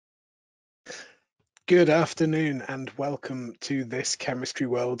Good afternoon and welcome to this Chemistry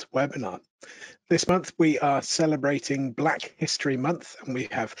World webinar. This month we are celebrating Black History Month and we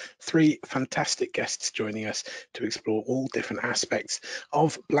have three fantastic guests joining us to explore all different aspects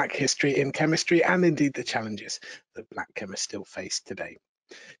of Black history in chemistry and indeed the challenges that Black chemists still face today.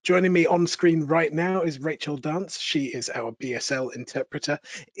 Joining me on screen right now is Rachel Dance. She is our BSL interpreter.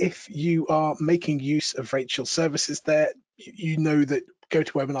 If you are making use of Rachel's services there, you know that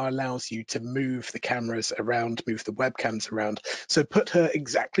GoToWebinar allows you to move the cameras around, move the webcams around. So put her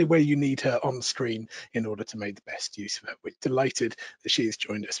exactly where you need her on screen in order to make the best use of her. We're delighted that she has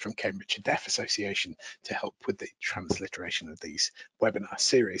joined us from Cambridgeshire Deaf Association to help with the transliteration of these webinar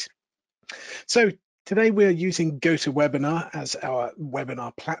series. So today we're using GoToWebinar as our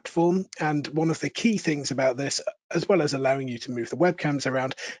webinar platform, and one of the key things about this, as well as allowing you to move the webcams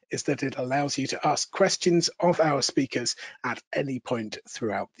around, is that it allows you to ask questions of our speakers at any point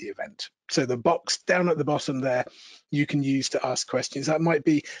throughout the event. So the box down at the bottom there, you can use to ask questions. That might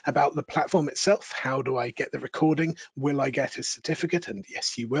be about the platform itself. How do I get the recording? Will I get a certificate? And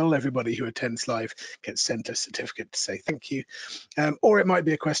yes, you will. Everybody who attends live gets sent a certificate to say thank you. Or it might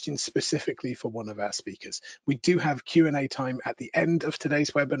be a question specifically for one of our speakers. We do have Q&A time at the end of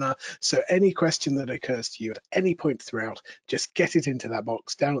today's webinar, so any question that occurs to you at any point throughout, just get it into that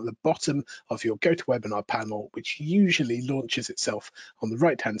box down at the bottom of your GoToWebinar panel, which usually launches itself on the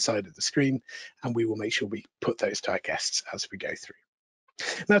right-hand side of the screen, and we will make sure we put those to our guests as we go through.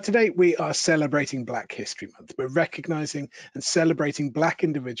 Now, today we are celebrating Black History Month. We're recognizing and celebrating Black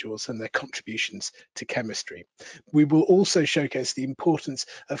individuals and their contributions to chemistry. We will also showcase the importance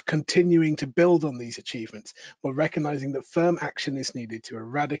of continuing to build on these achievements while recognizing that firm action is needed to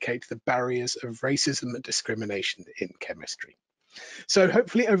eradicate the barriers of racism and discrimination in chemistry. So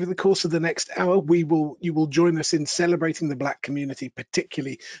hopefully over the course of the next hour, you will join us in celebrating the Black community,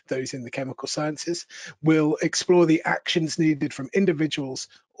 particularly those in the chemical sciences. We'll explore the actions needed from individuals,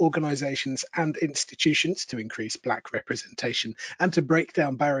 organizations and institutions to increase Black representation and to break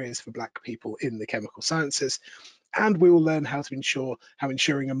down barriers for Black people in the chemical sciences. And we will learn how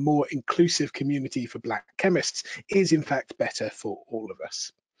ensuring a more inclusive community for Black chemists is in fact better for all of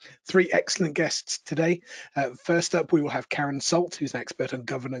us. Three excellent guests today. First up, we will have Karen Salt, who's an expert on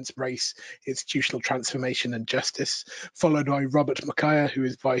governance, race, institutional transformation and justice, followed by Robert Mokaya, who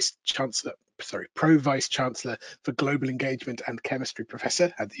is Pro-Vice Chancellor for Global Engagement and Chemistry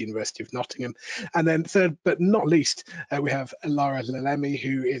Professor at the University of Nottingham. And then third, but not least, we have Lara Lalemi,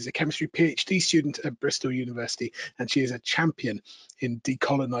 who is a chemistry PhD student at Bristol University, and she is a champion in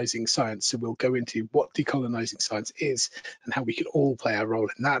decolonising science. So we'll go into what decolonising science is and how we can all play our role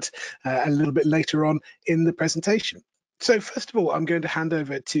in that a little bit later on in the presentation. So first of all, I'm going to hand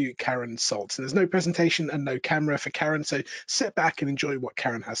over to Karen Salt. There's no presentation and no camera for Karen, so sit back and enjoy what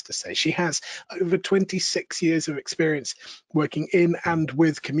Karen has to say. She has over 26 years of experience working in and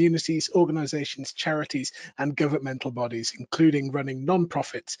with communities, organizations, charities, and governmental bodies, including running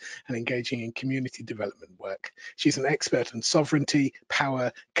non-profits and engaging in community development work. She's an expert on sovereignty,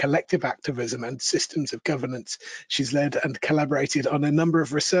 power, collective activism, and systems of governance. She's led and collaborated on a number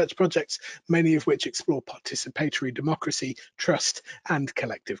of research projects, many of which explore participatory democracy, trust, and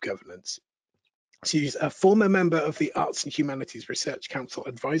collective governance. She's a former member of the Arts and Humanities Research Council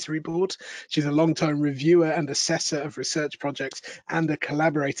Advisory Board. She's a long-time reviewer and assessor of research projects and a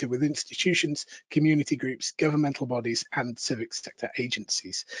collaborator with institutions, community groups, governmental bodies, and civic sector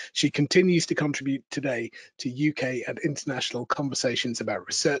agencies. She continues to contribute today to UK and international conversations about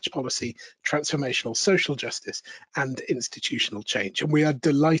research policy, transformational social justice, and institutional change. And we are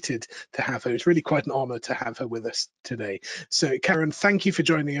delighted to have her. It's really quite an honor to have her with us today. So Karen, thank you for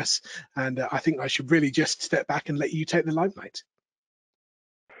joining us. And I think I should really just step back and let you take the limelight.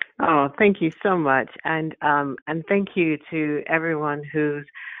 Oh, thank you so much, and thank you to everyone who's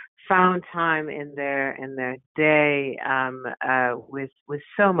found time in their day with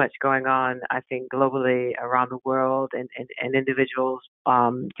so much going on. I think globally around the world, and individuals,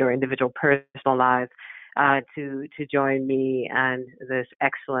 your individual personal lives, to join me and this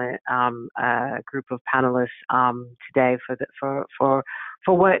excellent group of panelists today for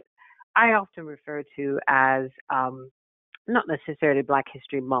what I often refer to as not necessarily Black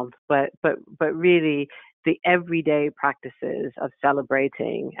History Month, but really the everyday practices of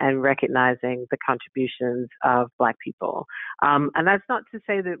celebrating and recognizing the contributions of Black people. And that's not to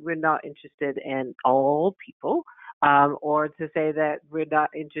say that we're not interested in all people, or to say that we're not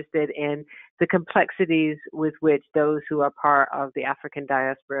interested in the complexities with which those who are part of the African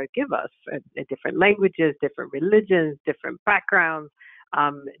diaspora give us, different languages, different religions, different backgrounds,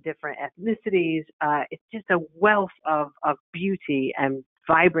 different ethnicities. It's just a wealth of beauty and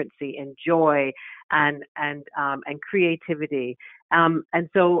vibrancy and joy and creativity. And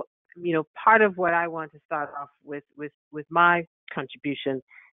so, part of what I want to start off with my contribution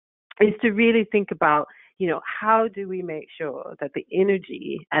is to really think about, how do we make sure that the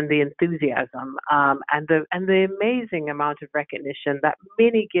energy and the enthusiasm and the amazing amount of recognition that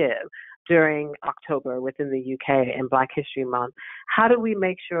many give during October within the UK and Black History Month, how do we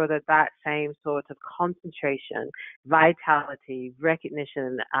make sure that that same sort of concentration, vitality,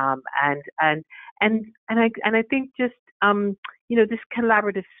 recognition, and I think just this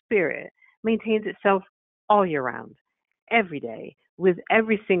collaborative spirit maintains itself all year round, every day, with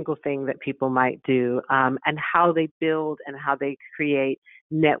every single thing that people might do, and how they build and how they create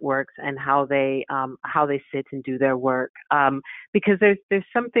networks and how they sit and do their work. Because there's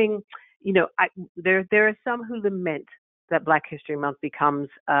something, there are some who lament that Black History Month becomes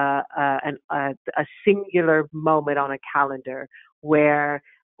a singular moment on a calendar where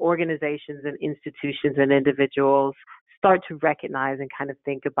organizations and institutions and individuals start to recognize and kind of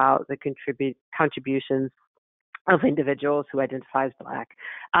think about the contributions of individuals who identify as Black.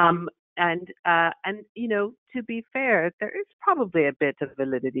 And to be fair, there is probably a bit of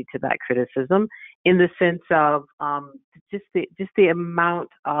validity to that criticism in the sense of just the amount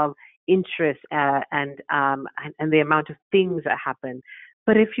of interest and the amount of things that happen.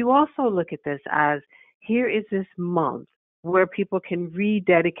 But if you also look at this as, here is this month where people can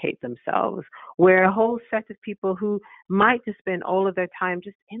rededicate themselves, where a whole set of people who might just spend all of their time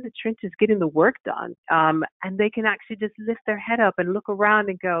just in the trenches getting the work done, and they can actually just lift their head up and look around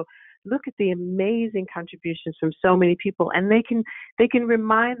and go, look at the amazing contributions from so many people, and they can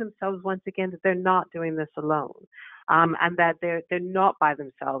remind themselves once again that they're not doing this alone, and that they're not by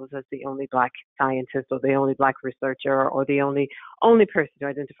themselves as the only Black scientist or the only Black researcher or the only person who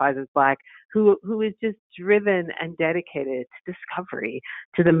identifies as Black who is just driven and dedicated to discovery,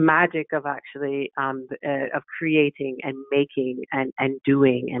 to the magic of actually of creating and making and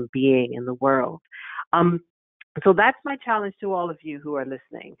doing and being in the world. So that's my challenge to all of you who are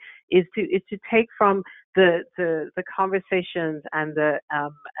listening: is to take from the conversations and the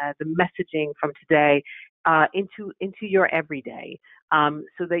messaging from today into your everyday,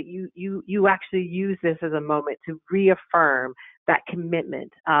 so that you actually use this as a moment to reaffirm that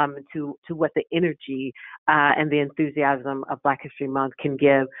commitment to what the energy and the enthusiasm of Black History Month can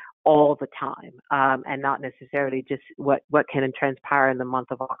give all the time, and not necessarily just what can transpire in the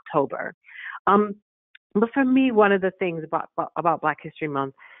month of October. But for me, one of the things about Black History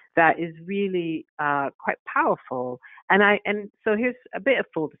Month that is really quite powerful, and so here's a bit of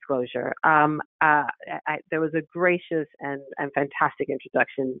full disclosure. There was a gracious and fantastic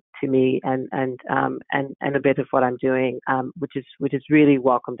introduction to me and a bit of what I'm doing, which is really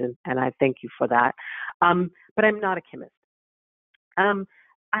welcomed, and I thank you for that. But I'm not a chemist.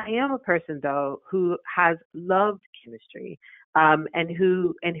 I am a person, though, who has loved chemistry, and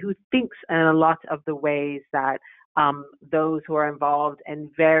who thinks in a lot of the ways that those who are involved in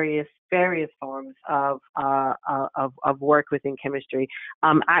various forms of work within chemistry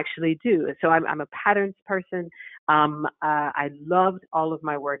actually do. So I'm a patterns person. I loved all of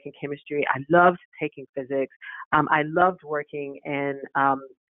my work in chemistry. I loved taking physics. I loved working in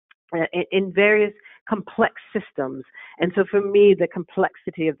various complex systems. And so for me, the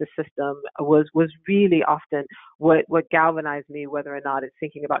complexity of the system was really often what galvanized me, whether or not it's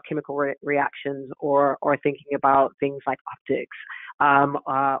thinking about chemical reactions or thinking about things like optics,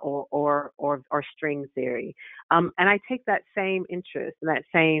 or string theory. And I take that same interest and that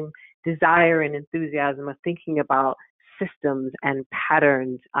same desire and enthusiasm of thinking about systems and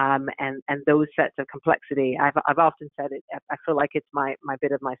patterns, and those sets of complexity. I've often said it. I feel like it's my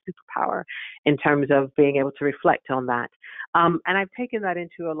bit of my superpower in terms of being able to reflect on that. And I've taken that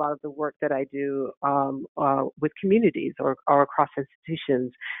into a lot of the work that I do with communities or across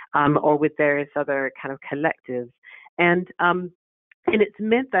institutions, or with various other kind of collectives. And it's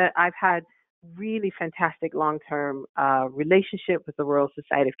meant that I've had really fantastic long-term relationship with the Royal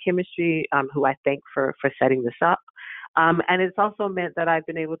Society of Chemistry, who I thank for setting this up. And it's also meant that I've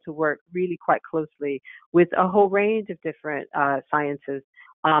been able to work really quite closely with a whole range of different sciences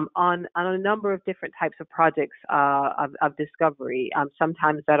on a number of different types of projects of discovery,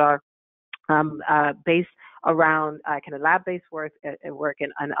 sometimes that are based around kind of lab-based work,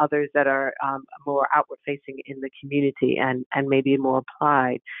 and others that are more outward-facing in the community and maybe more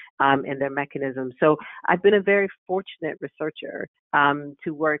applied in their mechanisms. So I've been a very fortunate researcher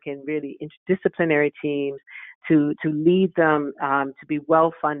to work in really interdisciplinary teams, to lead them, to be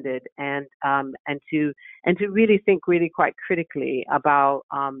well-funded, and to really think really quite critically about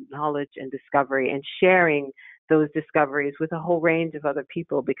knowledge and discovery and sharing those discoveries with a whole range of other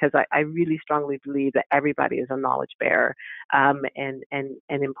people, because I really strongly believe that everybody is a knowledge bearer in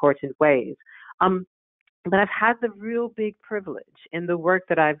important ways. But I've had the real big privilege in the work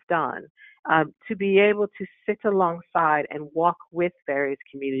that I've done to be able to sit alongside and walk with various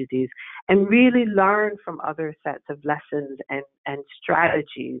communities and really learn from other sets of lessons and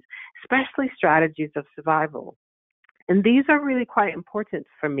strategies, especially strategies of survival. And these are really quite important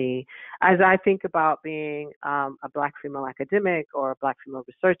for me as I think about being a Black female academic or a Black female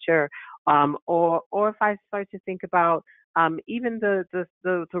researcher, or if I start to think about even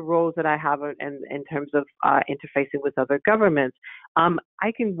the roles that I have in terms of interfacing with other governments.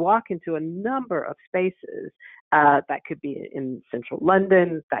 I can walk into a number of spaces that could be in central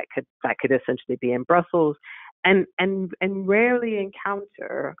London, that could essentially be in Brussels, and rarely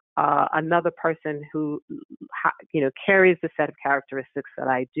encounter another person who carries the set of characteristics that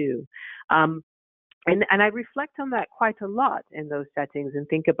I do. And I reflect on that quite a lot in those settings and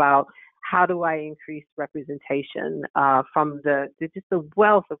think about how do I increase representation from just the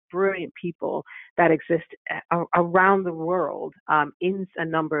wealth of brilliant people that exist around the world in a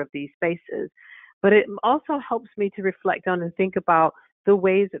number of these spaces. But it also helps me to reflect on and think about the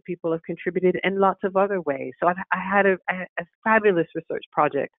ways that people have contributed in lots of other ways. So I had a fabulous research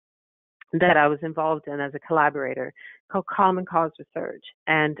project that I was involved in as a collaborator called Common Cause Research.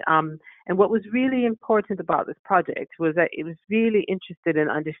 And what was really important about this project was that it was really interested in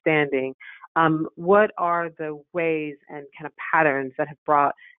understanding what are the ways and kind of patterns that have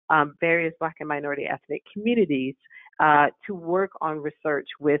brought various Black and minority ethnic communities to work on research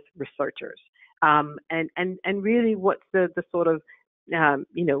with researchers. And really what's the sort of,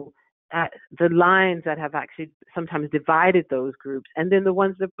 the lines that have actually sometimes divided those groups, and then the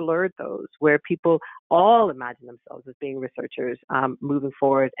ones that blurred those, where people all imagine themselves as being researchers moving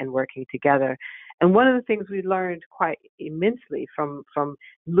forward and working together. And one of the things we learned quite immensely from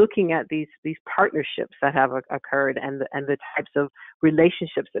looking at these partnerships that have occurred and the types of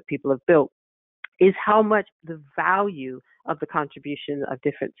relationships that people have built is how much the value of the contribution of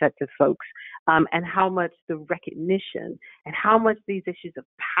different sets of folks, and how much the recognition and how much these issues of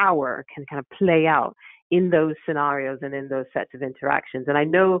power can kind of play out in those scenarios and in those sets of interactions. And I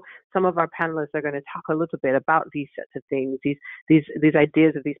know some of our panelists are going to talk a little bit about these sets of things, these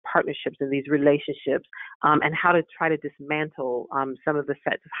ideas of these partnerships and these relationships, and how to try to dismantle some of the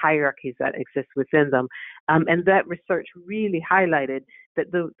sets of hierarchies that exist within them. And that research really highlighted that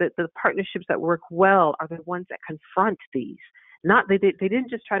the partnerships that work well are the ones that confront these. They didn't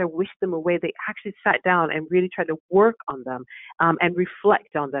just try to wish them away. They actually sat down and really tried to work on them and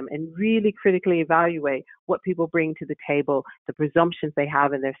reflect on them and really critically evaluate what people bring to the table, the presumptions they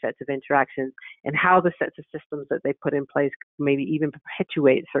have in their sets of interactions, and how the sets of systems that they put in place maybe even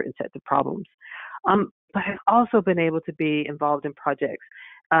perpetuate certain sets of problems. But I've also been able to be involved in projects.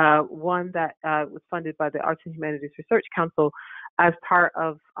 One that was funded by the Arts and Humanities Research Council as part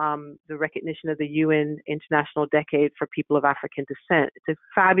of the recognition of the UN International Decade for People of African Descent. It's a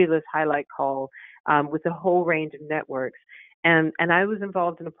fabulous highlight call with a whole range of networks. And I was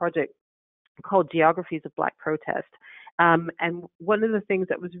involved in a project called Geographies of Black Protest. And one of the things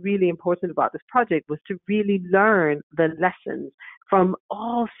that was really important about this project was to really learn the lessons from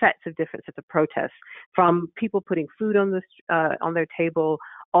all different sets of protests, from people putting food on their table,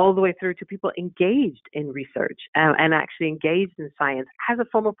 all the way through to people engaged in research and actually engaged in science as a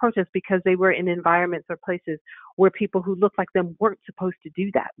form of protest, because they were in environments or places where people who looked like them weren't supposed to do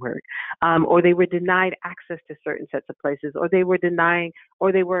that work, or they were denied access to certain sets of places, or they were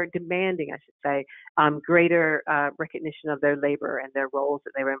demanding, I should say, greater recognition of their labor and their roles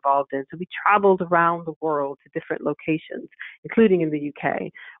that they were involved in. So we traveled around the world to different locations, including in the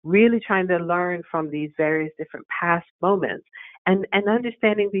UK, really trying to learn from these various different past moments and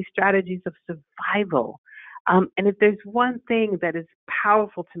understanding these strategies of survival. And if there's one thing that is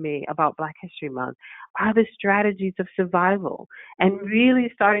powerful to me about Black History Month, are the strategies of survival, and really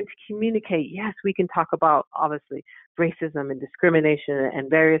starting to communicate. Yes, we can talk about, obviously, racism and discrimination and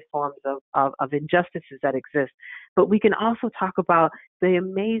various forms of injustices that exist, but we can also talk about the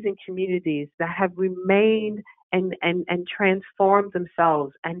amazing communities that have remained and transformed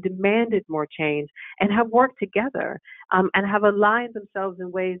themselves and demanded more change and have worked together and have aligned themselves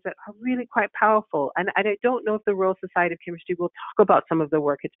in ways that are really quite powerful. And I don't know if the Royal Society of Chemistry will talk about some of the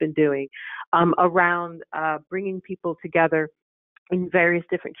work it's been doing around bringing people together in various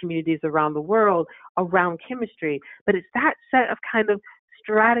different communities around the world around chemistry. But it's that set of kind of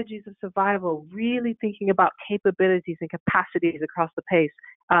strategies of survival, really thinking about capabilities and capacities across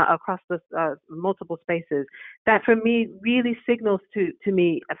the multiple spaces. That for me really signals to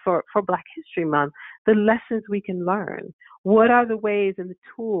me for Black History Month the lessons we can learn. What are the ways and the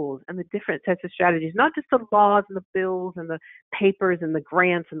tools and the different sets of strategies, not just the laws and the bills and the papers and the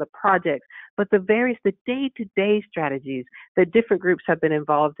grants and the projects, but the day-to-day strategies that different groups have been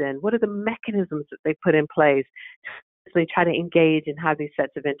involved in? What are the mechanisms that they put in place to try to engage and have these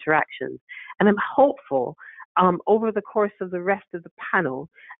sets of interactions? And I'm hopeful over the course of the rest of the panel,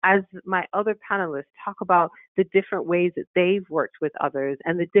 as my other panelists talk about the different ways that they've worked with others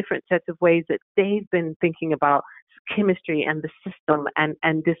and the different sets of ways that they've been thinking about chemistry and the system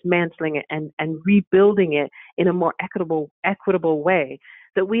and dismantling it and rebuilding it in a more equitable way,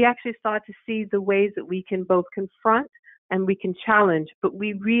 that we actually start to see the ways that we can both confront and we can challenge, but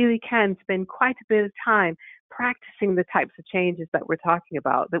we really can spend quite a bit of time practicing the types of changes that we're talking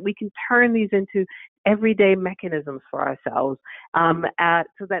about, that we can turn these into everyday mechanisms for ourselves,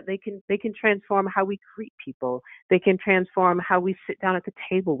 so that they can transform how we greet people, they can transform how we sit down at the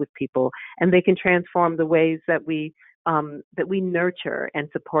table with people, and they can transform the ways that we nurture and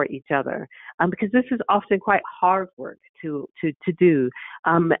support each other, because this is often quite hard work to do,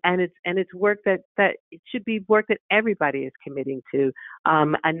 and it's work that it should be work that everybody is committing to,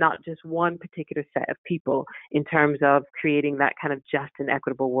 and not just one particular set of people in terms of creating that kind of just and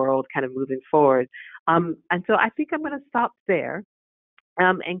equitable world kind of moving forward. And so I think I'm going to stop there.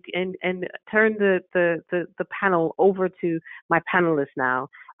 And turn the panel over to my panelists now.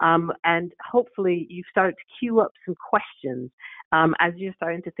 And hopefully you've started to queue up some questions as you're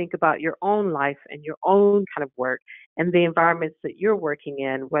starting to think about your own life and your own kind of work and the environments that you're working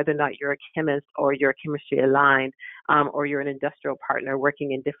in, whether or not you're a chemist or you're chemistry aligned, or you're an industrial partner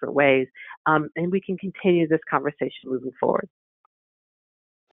working in different ways. And we can continue this conversation moving forward.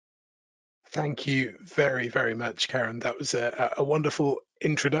 Thank you very, very much, Karen. That was a wonderful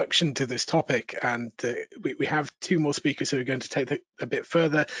introduction to this topic, and we have two more speakers who are going to take it a bit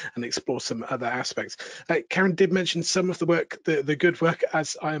further and explore some other aspects. Karen did mention some of the work, the good work,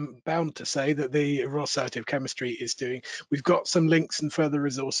 as I'm bound to say, that the Royal Society of Chemistry is doing. We've got some links and further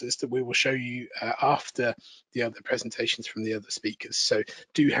resources that we will show you after the other presentations from the other speakers, so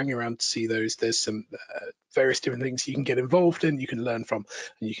do hang around to see those. There's some various different things you can get involved in, you can learn from,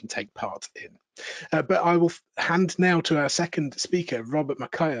 and you can take part in. But I will hand now to our second speaker, Robert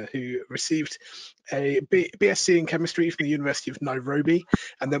Mokaya, who received a BSc in chemistry from the University of Nairobi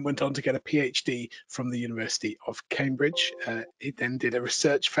and then went on to get a PhD from the University of Cambridge. He then did a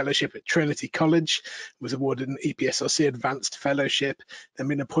research fellowship at Trinity College, was awarded an EPSRC Advanced Fellowship, then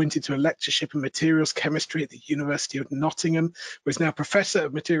been appointed to a lectureship in materials chemistry at the University of Nottingham, was now Professor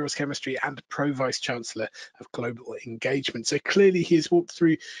of Materials Chemistry and Pro-Vice Chancellor of Global Engagement. So clearly he has walked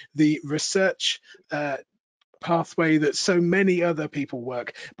through the research pathway that so many other people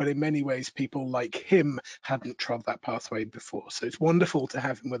work, but in many ways people like him hadn't trod that pathway before. So it's wonderful to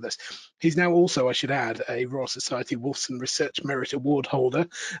have him with us. He's now also, I should add, a Royal Society Wolfson Research Merit Award holder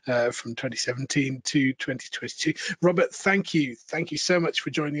from 2017 to 2022. Robert, thank you so much for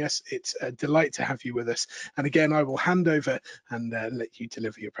joining us. It's a delight to have you with us, and again I will hand over and let you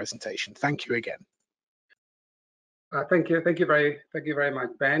deliver your presentation. Thank you again. Thank you very much,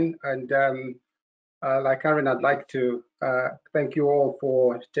 Ben. And like Karen, I'd like to thank you all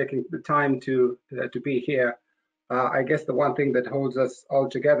for taking the time to be here. I guess the one thing that holds us all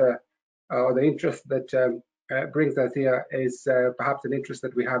together, or the interest that brings us here, is perhaps an interest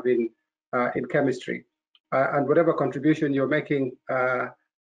that we have in chemistry. And whatever contribution you're making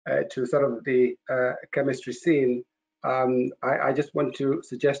to sort of the chemistry scene, I just want to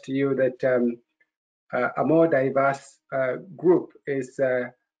suggest to you that a more diverse group is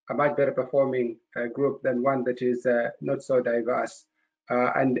a much better performing group than one that is not so diverse.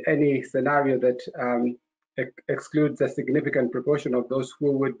 And any scenario that excludes a significant proportion of those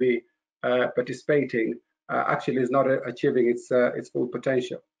who would be participating actually is not achieving its full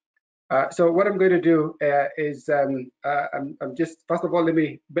potential. So what I'm going to do is I'm just, first of all, let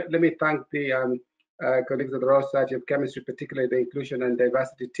me thank the colleagues of the Royal Society of Chemistry, particularly the Inclusion and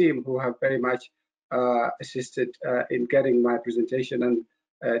Diversity team, who have very much assisted in getting my presentation and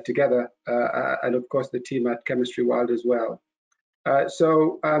together, and of course the team at Chemistry World as well.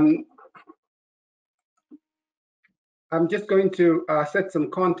 So I'm just going to set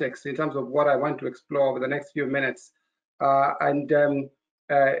some context in terms of what I want to explore over the next few minutes, and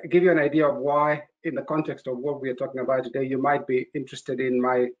give you an idea of why, in the context of what we are talking about today, you might be interested in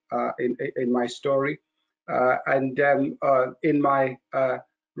my story, and in my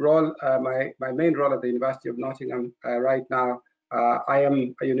role, my main role at the University of Nottingham right now. I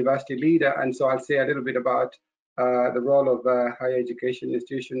am a university leader, and so I'll say a little bit about the role of higher education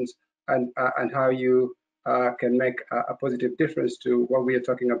institutions and how you can make a positive difference to what we are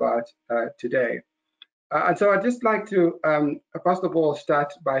talking about today. And so I'd just like to, first of all,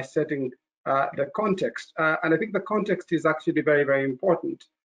 start by setting the context. And I think the context is actually very, very important.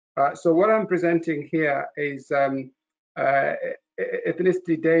 So what I'm presenting here is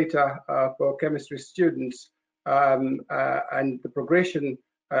ethnicity data for chemistry students and the progression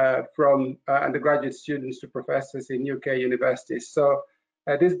from undergraduate students to professors in UK universities. So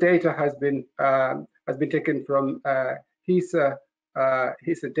this data has been taken from HESA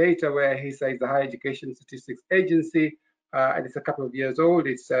data, where HESA is the Higher Education Statistics Agency, and it's a couple of years old.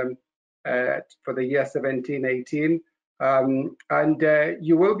 It's for the year 17-18. And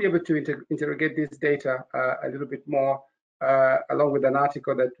you will be able to interrogate this data a little bit more, along with an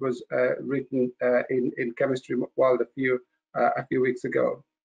article that was written in Chemistry World a few weeks ago.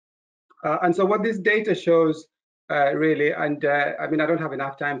 And so what this data shows really, and I mean, I don't have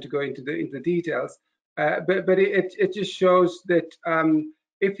enough time to go into the details, but it just shows that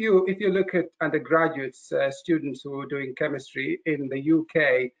if you look at undergraduates, students who are doing chemistry in the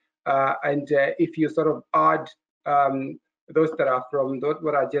UK, and if you sort of add those that are from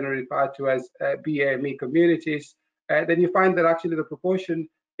what are generally referred to as BA/ME communities, then you find that actually the proportion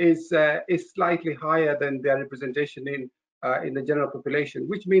is slightly higher than their representation in the general population,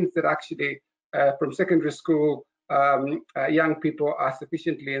 which means that actually from secondary school, young people are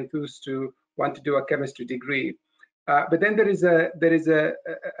sufficiently enthused to want to do a chemistry degree. But then there is a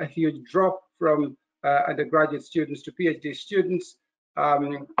huge drop from undergraduate students to PhD students.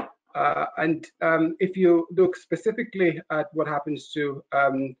 And if you look specifically at what happens to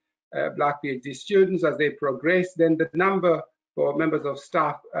Black PhD students as they progress, then the number for members of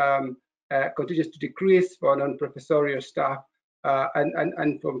staff continues to decrease for non-professorial staff,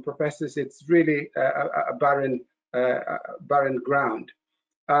 and from professors, it's really a barren ground.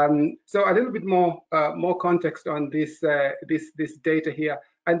 So a little bit more context on this data here,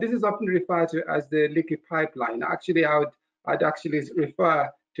 and this is often referred to as the leaky pipeline. Actually, I'd actually refer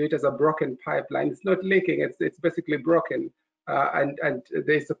to it as a broken pipeline. It's not leaking; it's basically broken, and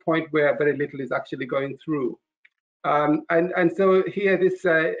there's a point where very little is actually going through. And so here, this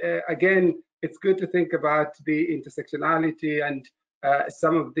again, it's good to think about the intersectionality and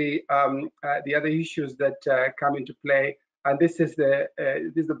some of the other issues that come into play. And this is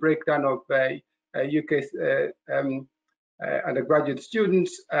the breakdown of UK undergraduate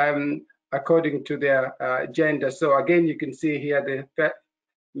students according to their gender. So again, you can see here the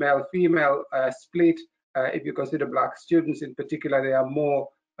male-female split. If you consider Black students in particular, there are more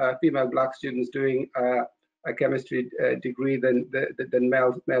female Black students doing a chemistry degree than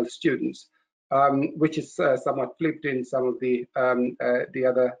male students, which is somewhat flipped in some of the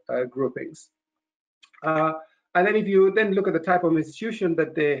other groupings. And then if you then look at the type of institution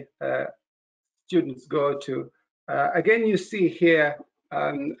that the students go to, again, you see here,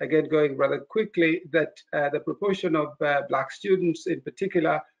 again, going rather quickly, that the proportion of Black students in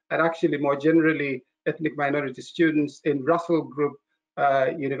particular, and actually more generally ethnic minority students in Russell Group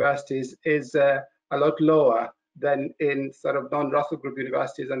universities is a lot lower than in sort of non-Russell Group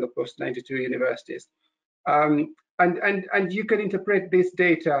universities and the post-92 universities. And you can interpret this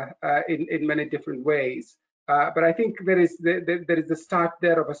data in many different ways. But I think there is the start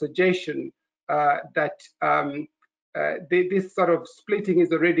there of a suggestion that this sort of splitting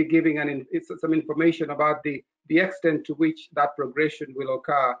is already giving some information about the extent to which that progression will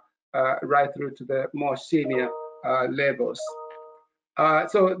occur right through to the more senior levels.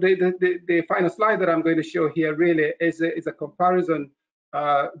 So the final slide that I'm going to show here really is a comparison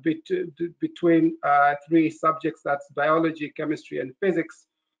between three subjects, that's biology, chemistry, and physics.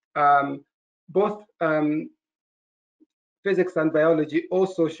 Both physics and biology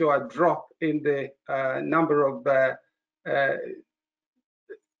also show a drop in the number of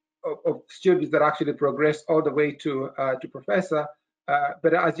students that actually progress all the way to professor.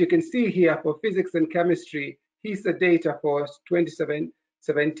 But as you can see here, for physics and chemistry, HESA data for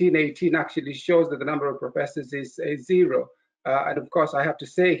 2017-18 actually shows that the number of professors is 0. And of course, I have to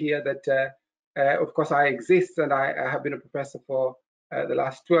say here that, of course, I exist and I have been a professor for the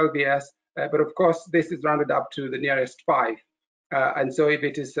last 12 years. But of course, this is rounded up to the nearest 5. And so if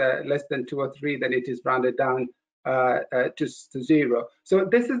it is less than 2 or 3, then it is rounded down to 0. So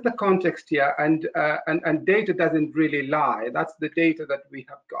this is the context here, and data doesn't really lie. That's the data that we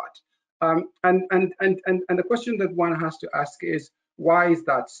have got. And the question that one has to ask is, why is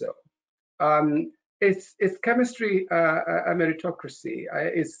that so? Is chemistry a meritocracy?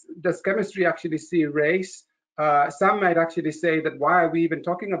 Does chemistry actually see race Some might actually say that why are we even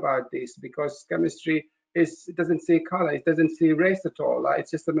talking about this? Because chemistry it doesn't see color, it doesn't see race at all.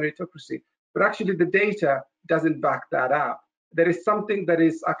 It's just a meritocracy. But actually, the data doesn't back that up. There is something that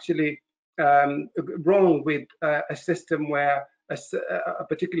is actually wrong with a system where a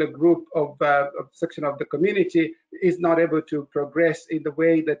particular group of section of the community is not able to progress in the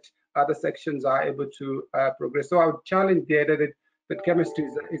way that other sections are able to progress. So I would challenge the idea that chemistry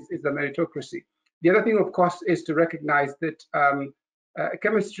is a meritocracy. The other thing, of course, is to recognize that the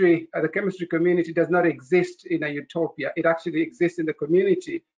chemistry community does not exist in a utopia. It actually exists in the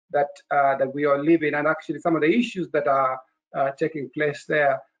community that we all live in, and actually some of the issues that are taking place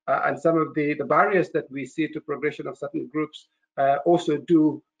there and some of the barriers that we see to progression of certain groups also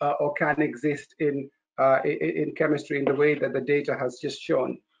do or can exist in chemistry in the way that the data has just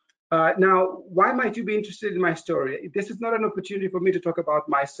shown. Now, why might you be interested in my story? This is not an opportunity for me to talk about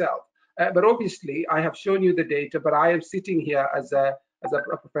myself, but obviously I have shown you the data, but I am sitting here as a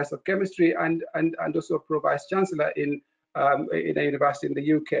professor of chemistry and also a pro-vice chancellor in a university in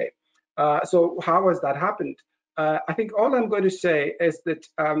the UK. So how has that happened? I think all I'm going to say is that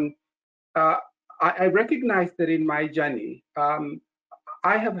I recognize that in my journey,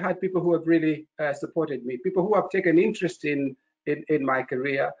 I have had people who have really supported me, people who have taken interest in my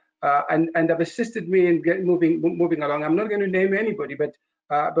career and have assisted me in moving along. I'm not going to name anybody, but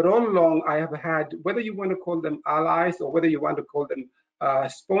all along I have had, whether you want to call them allies or whether you want to call them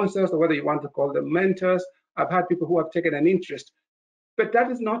sponsors or whether you want to call them mentors, I've had people who have taken an interest. But that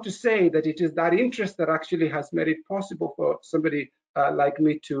is not to say that it is that interest that actually has made it possible for somebody like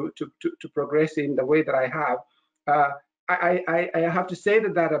me to progress in the way that I have. I have to say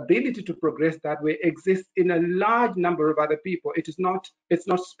that ability to progress that way exists in a large number of other people. It's not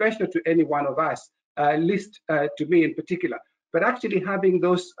special to any one of us, at least to me in particular. But actually having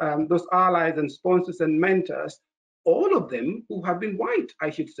those allies and sponsors and mentors, all of them who have been white,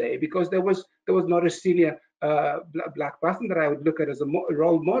 I should say, because there was not a senior black person that I would look at as a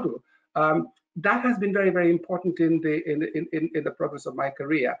role model. That has been very, very important in the progress of my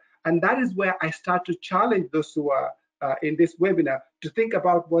career, and that is where I start to challenge those who are in this webinar to think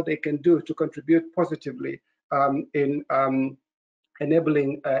about what they can do to contribute positively in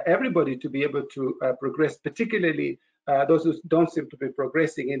enabling everybody to be able to progress, particularly those who don't seem to be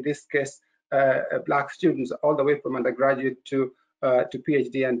progressing. In this case, Black students, all the way from undergraduate to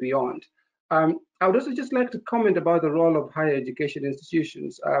PhD and beyond. I would also just like to comment about the role of higher education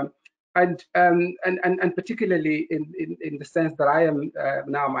institutions, and particularly in the sense that I am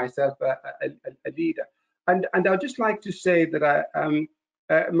now myself a leader. And I would just like to say that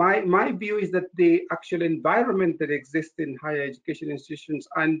my view is that the actual environment that exists in higher education institutions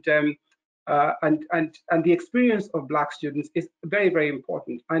and the experience of Black students is very, very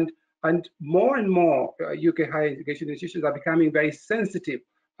important. And more UK higher education institutions are becoming very sensitive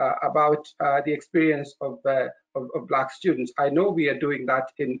about the experience of Black students. I know we are doing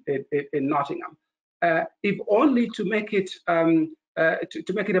that in Nottingham, if only to make it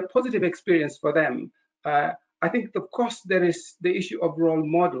a positive experience for them. I think, of course, there is the issue of role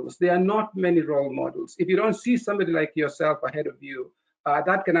models. There are not many role models. If you don't see somebody like yourself ahead of you,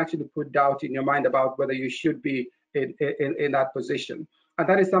 that can actually put doubt in your mind about whether you should be in that position. And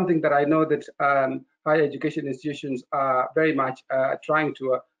that is something that I know that higher education institutions are very much trying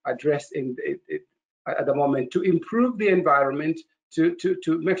to address at the moment, to improve the environment, to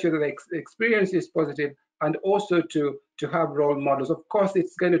make sure that the experience is positive, and also to have role models. Of course,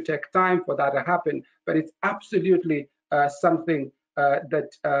 it's going to take time for that to happen, but it's absolutely something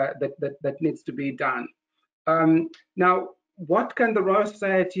that needs to be done. Now, what can the Royal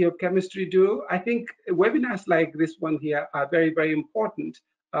Society of Chemistry do? I think webinars like this one here are very, very important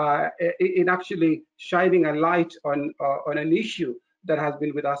in actually shining a light on an issue that has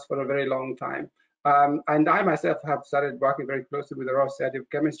been with us for a very long time. And I myself have started working very closely with the Royal Society of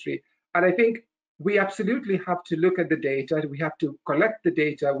Chemistry. And I think we absolutely have to look at the data. We have to collect the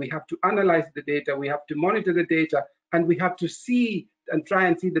data. We have to analyze the data. We have to monitor the data. And we have to see and try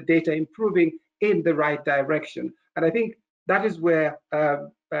and see the data improving in the right direction. And I think that is where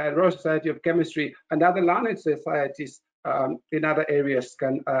Royal Society of Chemistry and other learned societies in other areas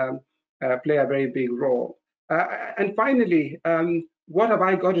can play a very big role. And finally, what have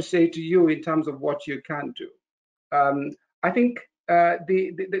I got to say to you in terms of what you can do? I think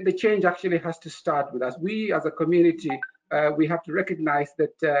the change actually has to start with us. We as a community, we have to recognize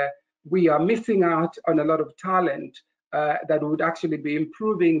that we are missing out on a lot of talent that would actually be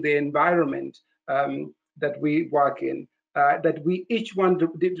improving the environment that we work in, that we each one,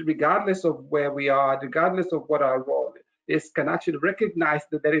 regardless of where we are, regardless of what our role is, can actually recognize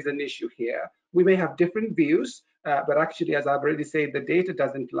that there is an issue here. We may have different views, but actually, as I've already said, the data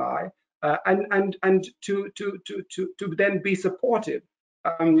doesn't lie, and to then be supportive,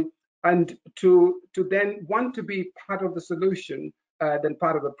 and to then want to be part of the solution than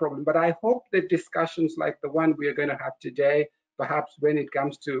part of the problem. But I hope that discussions like the one we are going to have today, perhaps when it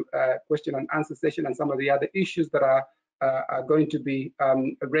comes to question and answer session and some of the other issues that are going to be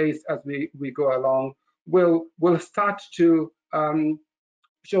raised as we go along, will start to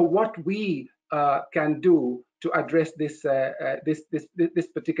show what we can do to address this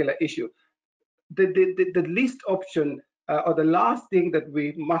particular issue. The least option or the last thing that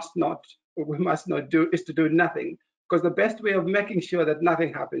we must not do is to do nothing, because the best way of making sure that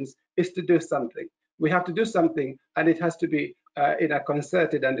nothing happens is to do something. We have to do something, and it has to be in a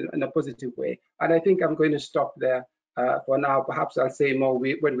concerted and in a positive way. And I think I'm going to stop there for now. Perhaps I'll say more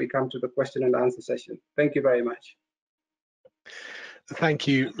when we come to the question and answer session. Thank you very much. Thank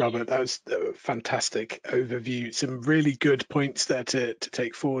you, Robert. That was a fantastic overview. Some really good points there to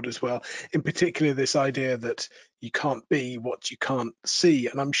take forward as well. In particular, this idea that you can't be what you can't see.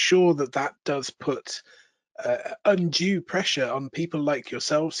 And I'm sure that that does put undue pressure on people like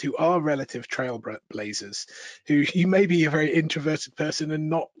yourselves who are relative trailblazers, who you may be a very introverted person and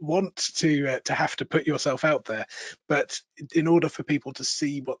not want to have to put yourself out there. But in order for people to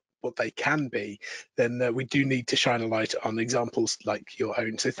see what they can be, then we do need to shine a light on examples like your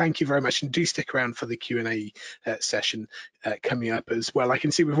own. So thank you very much, and do stick around for the Q&A session coming up as well. I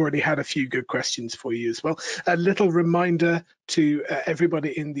can see we've already had a few good questions for you as well. A little reminder to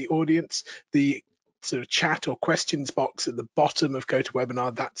everybody in the audience, the sort of chat or questions box at the bottom of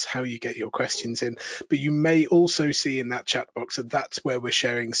GoToWebinar, that's how you get your questions in. But you may also see in that chat box that that's where we're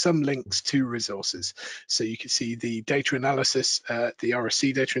sharing some links to resources. So you can see the data analysis, the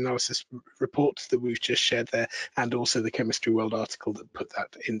RSC data analysis report that we've just shared there, and also the Chemistry World article that put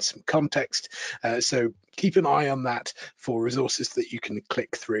that in some context. So keep an eye on that for resources that you can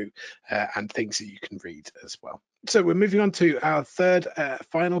click through and things that you can read as well. So we're moving on to our third,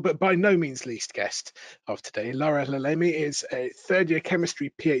 final, but by no means least guest of today. Lara Lalemi is a third-year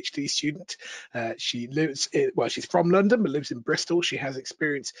chemistry PhD student. She lives she's from London, but lives in Bristol. She has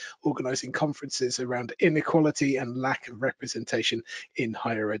experience organising conferences around inequality and lack of representation in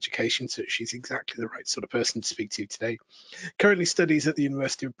higher education. So she's exactly the right sort of person to speak to today. Currently studies at the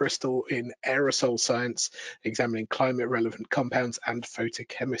University of Bristol in aerosol science, examining climate relevant compounds and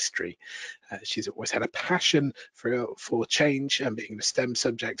photochemistry. She's always had a passion for change, and being a STEM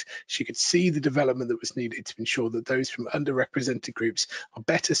subject, she could see the development that was needed to ensure that those from underrepresented groups are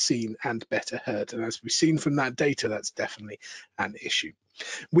better seen and better heard. And as we've seen from that data, that's definitely an issue.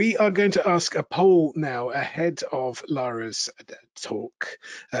 We are going to ask a poll now ahead of Lara's talk,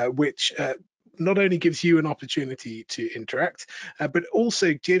 which not only gives you an opportunity to interact, but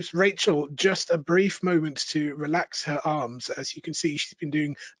also gives Rachel just a brief moment to relax her arms. As you can see, she's been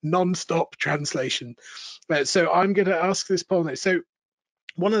doing non-stop translation. So I'm going to ask this poll now. So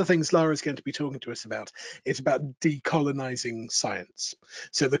one of the things Lara is going to be talking to us about is about decolonising science.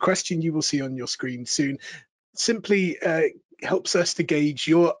 So the question you will see on your screen soon simply helps us to gauge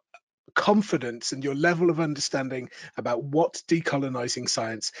your confidence and your level of understanding about what decolonising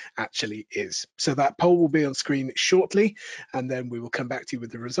science actually is. So that poll will be on screen shortly, and then we will come back to you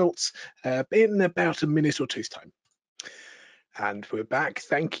with the results in about a minute or two's time. And we're back.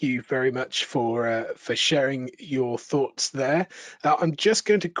 Thank you very much for sharing your thoughts there. I'm just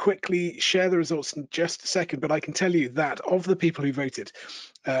going to quickly share the results in just a second, but I can tell you that of the people who voted,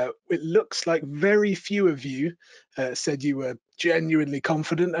 it looks like very few of you said you were genuinely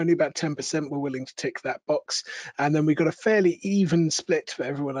confident. Only about 10% were willing to tick that box. And then we got a fairly even split for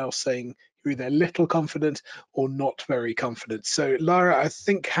everyone else saying you're either little confident or not very confident. So Lara, I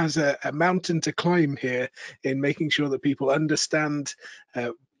think, has a mountain to climb here in making sure that people understand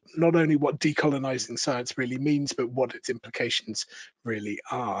not only what decolonising science really means, but what its implications really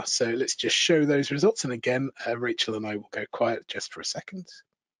are. So let's just show those results. And again, Rachel and I will go quiet just for a second.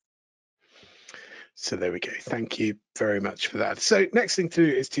 So there we go. Thank you very much for that. So next thing to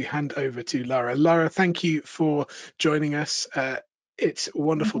do is to hand over to Lara. Lara, thank you for joining us. It's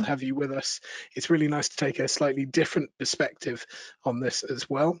wonderful to have you with us. It's really nice to take a slightly different perspective on this as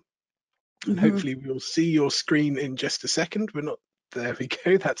well. And hopefully we'll see your screen in just a second. We're not, there we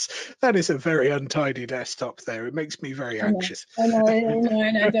go. That is a very untidy desktop there. It makes me very anxious. I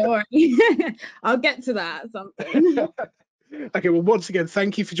know, don't worry. I'll get to that at some point. Okay, well, once again,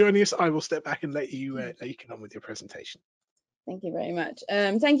 thank you for joining us. I will step back and let you get on with your presentation. Thank you very much.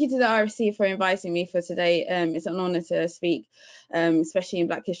 Thank you to the RSC for inviting me for today. It's an honour to speak, especially in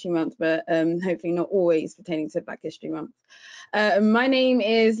Black History Month, but hopefully not always pertaining to Black History Month. My name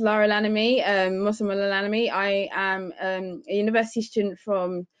is Lara Mosunmola Lalemi. I am a university student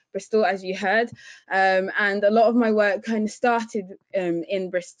from Bristol, as you heard, and a lot of my work kind of started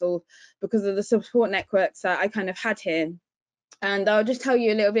in Bristol because of the support networks that I kind of had here. And I'll just tell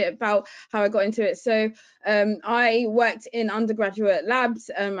you a little bit about how I got into it. So I worked in undergraduate labs,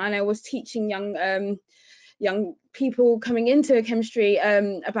 and I was teaching young people coming into chemistry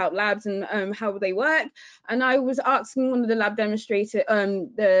about labs and how they work. And I was asking one of the lab demonstrator,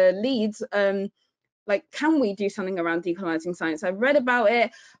 the leads, like, can we do something around decolonising science? I've read about it.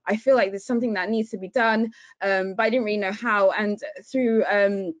 I feel like there's something that needs to be done, but I didn't really know how. And through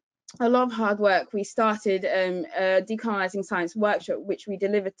a lot of hard work, we started a decolonising science workshop, which we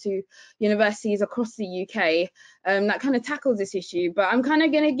delivered to universities across the UK, that kind of tackles this issue. But I'm kind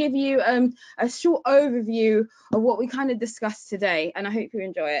of going to give you a short overview of what we kind of discussed today, and I hope you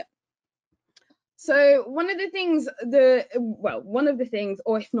enjoy it. So one of the things,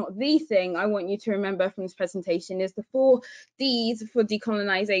 or if not the thing, I want you to remember from this presentation is the 4 Ds for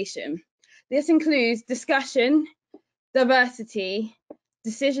decolonisation. This includes discussion, diversity,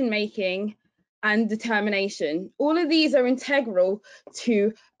 decision making, and determination. All of these are integral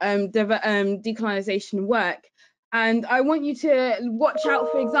to decolonisation work, and I want you to watch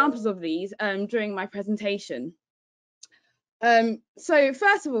out for examples of these during my presentation. So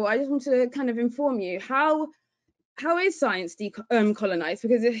first of all, I just want to kind of inform you how is science decolonized,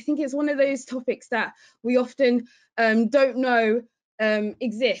 because I think it's one of those topics that we often don't know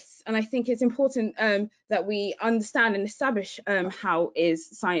exists, and I think it's important that we understand and establish how is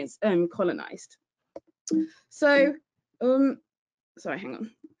science colonized. So sorry, hang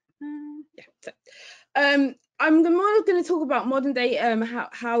on. I'm more going to talk about modern day,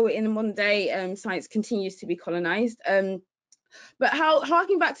 how in the modern day science continues to be colonized. But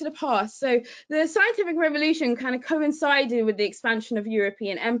harking back to the past, so the scientific revolution kind of coincided with the expansion of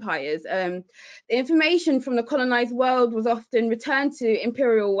European empires. The information from the colonized world was often returned to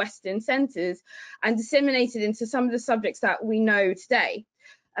imperial Western centers and disseminated into some of the subjects that we know today.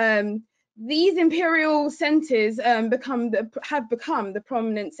 These imperial centers have become the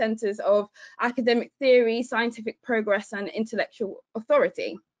prominent centers of academic theory, scientific progress, and intellectual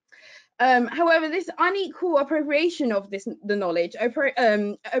authority. However, this unequal appropriation of the knowledge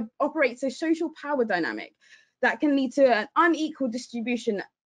operates a social power dynamic that can lead to an unequal distribution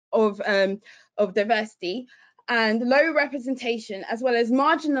of diversity and low representation, as well as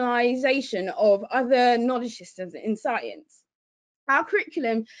marginalization of other knowledge systems in science. Our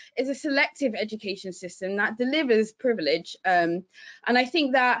curriculum is a selective education system that delivers privilege, and I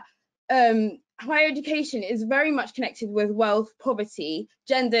think that higher education is very much connected with wealth, poverty,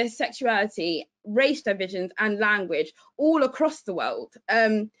 gender, sexuality, race divisions, and language all across the world.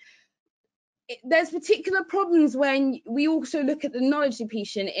 There's particular problems when we also look at the knowledge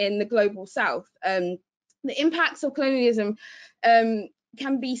depletion in the global south. The impacts of colonialism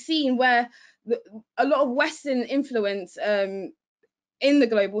can be seen where a lot of Western influence in the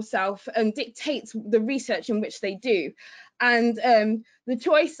global south dictates the research in which they do, and the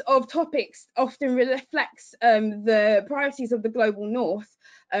choice of topics often reflects the priorities of the global north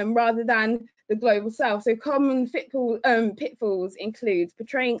rather than the global south. So common pitfalls include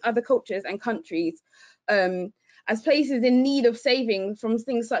portraying other cultures and countries as places in need of saving from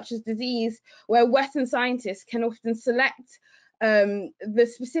things such as disease, where Western scientists can often select the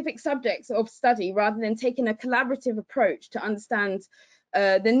specific subjects of study rather than taking a collaborative approach to understand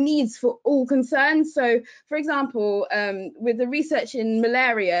the needs for all concerned. So, for example, with the research in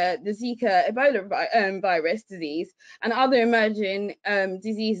malaria, the Zika Ebola virus disease, and other emerging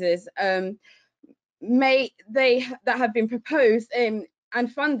diseases that have been proposed and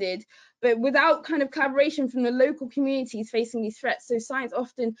funded, but without kind of collaboration from the local communities facing these threats. So science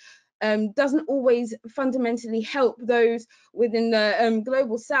often doesn't always fundamentally help those within the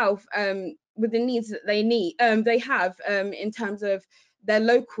global south with the needs that they have in terms of their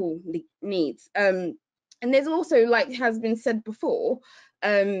local needs. And there's also, like has been said before,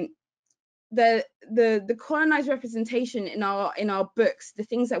 the colonized representation in our books, the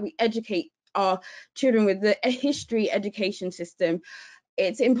things that we educate our children with, the history education system.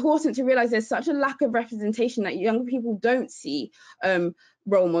 It's important to realize there's such a lack of representation that young people don't see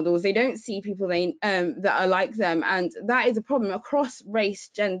role models. They don't see people that are like them, and that is a problem across race,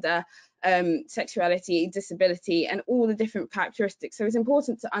 gender, sexuality, disability, and all the different characteristics. So it's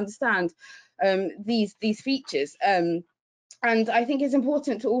important to understand these features. And I think it's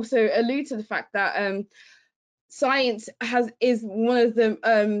important to also allude to the fact that science is one of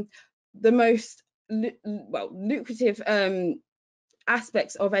the most lucrative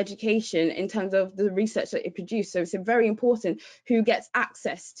aspects of education in terms of the research that it produces. So it's very important who gets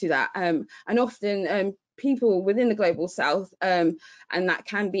access to that, and often people within the global south, and that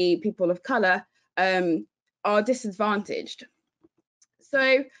can be people of color, are disadvantaged.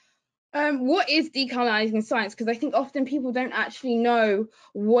 So what is decolonising science? Because I think often people don't actually know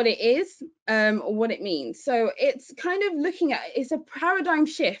what it is or what it means. So it's kind of looking at, it's a paradigm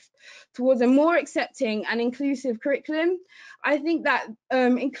shift towards a more accepting and inclusive curriculum. I think that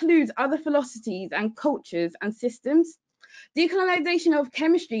includes other philosophies and cultures and systems. Decolonisation of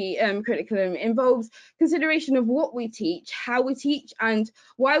chemistry curriculum involves consideration of what we teach, how we teach, and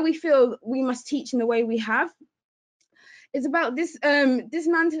why we feel we must teach in the way we have. It's about this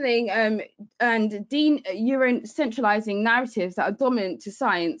dismantling and Eurocentralizing narratives that are dominant to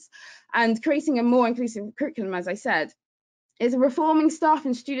science and creating a more inclusive curriculum, as I said. It's reforming staff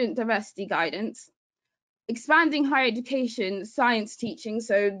and student diversity guidance, expanding higher education science teaching,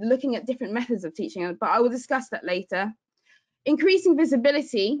 so looking at different methods of teaching, but I will discuss that later. Increasing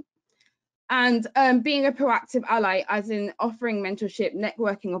visibility and being a proactive ally, as in offering mentorship,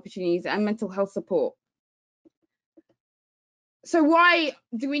 networking opportunities, and mental health support. So why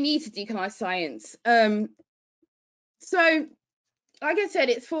do we need to decolonize science? So, like I said,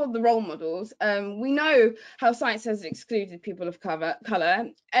 it's for the role models. We know how science has excluded people of color.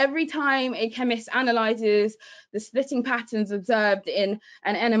 Every time a chemist analyzes the splitting patterns observed in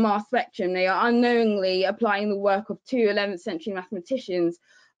an NMR spectrum, they are unknowingly applying the work of two 11th century mathematicians,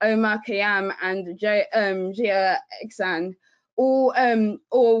 Omar Khayyam and Jia Ihsan.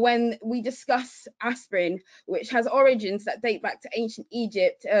 Or when we discuss aspirin, which has origins that date back to ancient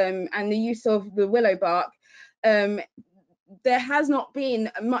Egypt, and the use of the willow bark, there has not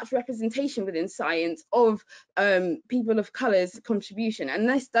been much representation within science of people of color's contribution, and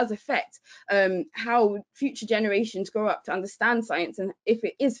this does affect how future generations grow up to understand science and if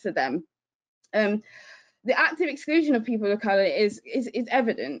it is for them. The active exclusion of people of color is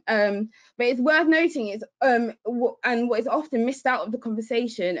evident, but it's worth noting is and what is often missed out of the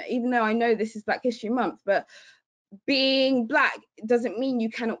conversation, even though I know this is Black History Month, but being Black doesn't mean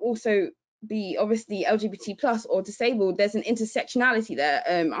you cannot also be obviously LGBT plus or disabled. There's an intersectionality there.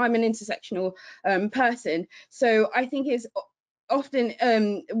 I'm an intersectional person, so I think it's often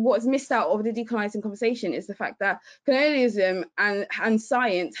what's missed out of the decolonizing conversation is the fact that colonialism and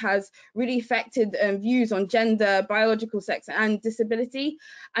science has really affected views on gender, biological sex, and disability.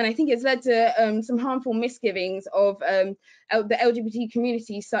 And I think it's led to some harmful misgivings of the LGBT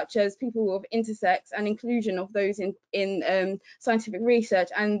community, such as people of intersex and inclusion of those in scientific research,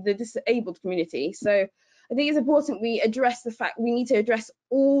 and the disabled community. So I think it's important we address the fact we need to address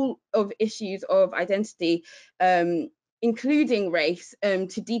all of issues of identity, including race, to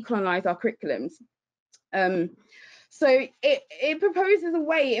decolonize our curriculums. So it proposes a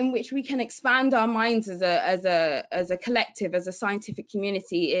way in which we can expand our minds as a collective, as a scientific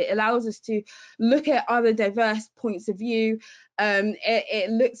community. It allows us to look at other diverse points of view. It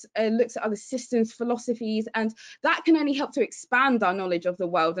looks at other systems, philosophies, and that can only help to expand our knowledge of the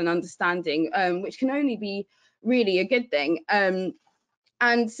world and understanding, which can only be really a good thing. And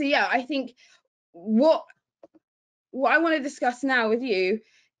so yeah, I think what I want to discuss now with you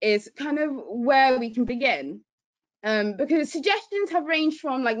is kind of where we can begin, because suggestions have ranged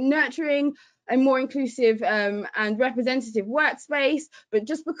from like nurturing a more inclusive and representative workspace, but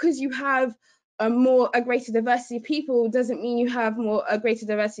just because you have a greater diversity of people doesn't mean you have a greater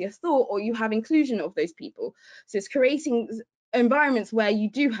diversity of thought or you have inclusion of those people. So it's creating environments where you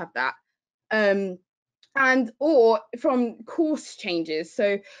do have that. And or from course changes,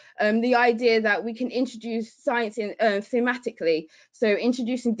 so the idea that we can introduce science in thematically, so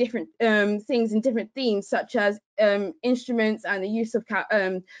introducing different things in different themes, such as instruments and the use of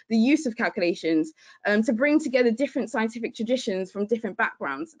calculations, to bring together different scientific traditions from different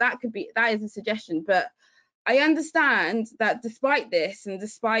backgrounds. That is a suggestion, but I understand that despite this and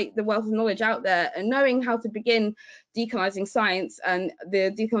despite the wealth of knowledge out there, and knowing how to begin decolonizing science and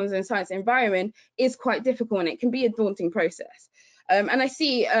the decolonizing science environment is quite difficult, and it can be a daunting process. And I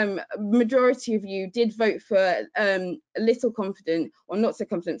see majority of you did vote for little confident or not so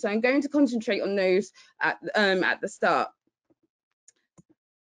confident. So I'm going to concentrate on those at the start.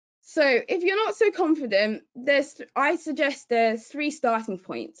 So if you're not so confident, I suggest there's 3 starting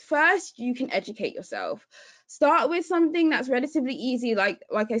points. First, you can educate yourself. Start with something that's relatively easy,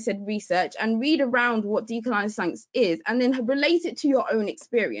 like I said, research, and read around what decolonized science is, and then relate it to your own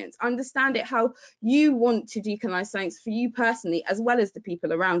experience. Understand it how you want to decolonize science for you personally, as well as the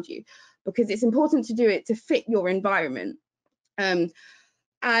people around you. because it's important to do it to fit your environment.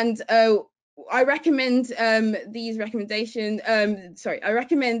 I recommend these recommendations. I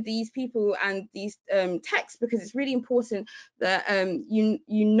recommend these people and these texts because it's really important that you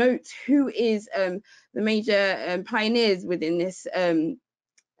note who is the major pioneers within this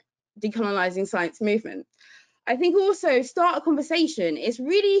decolonising science movement. I think also start a conversation. It's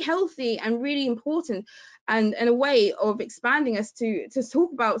really healthy and really important, and a way of expanding us to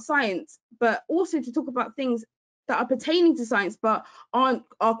talk about science, but also to talk about things that are pertaining to science but aren't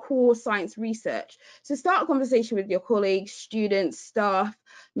our core science research. So start a conversation with your colleagues, students, staff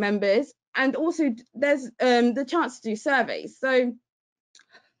members, and also there's the chance to do surveys. So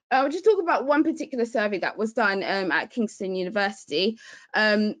I'll just talk about one particular survey that was done at Kingston University.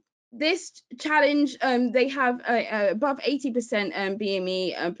 This challenge, they have above 80%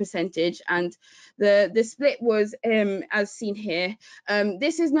 BME percentage, and the split was as seen here.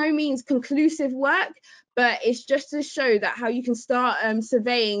 This is no means conclusive work, but it's just to show that how you can start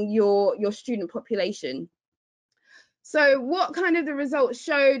surveying your student population. So what kind of the results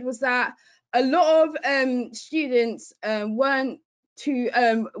showed was that a lot of students weren't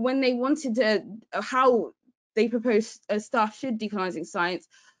to when they wanted to how they proposed staff should decolonising science.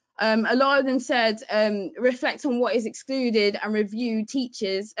 A lot of them said reflect on what is excluded and review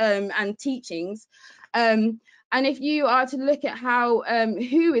teachers and teachings. And if you are to look at how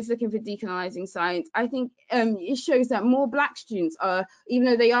who is looking for decolonising science, I think it shows that more Black students are, even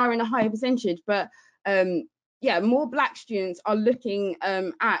though they are in a higher percentage, but yeah, more Black students are looking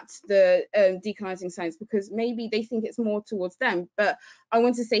at the decolonising science because maybe they think it's more towards them. But I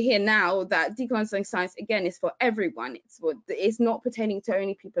want to say here now that decolonising science, again, is for everyone. It's not pertaining to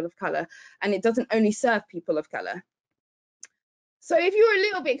only people of colour, and it doesn't only serve people of colour. So if you're a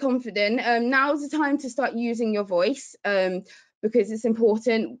little bit confident, now's the time to start using your voice. Because it's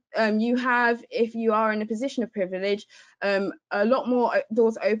important. You have, if you are in a position of privilege, a lot more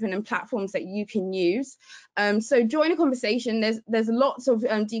doors open and platforms that you can use. So join a conversation. There's lots of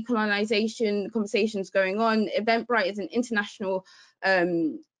decolonisation conversations going on. Eventbrite is an international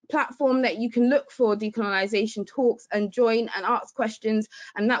platform that you can look for decolonisation talks and join and ask questions,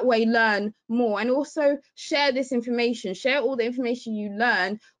 and that way learn more, and also share this information, share all the information you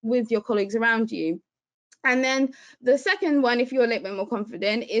learn with your colleagues around you. And then the second one, if you're a little bit more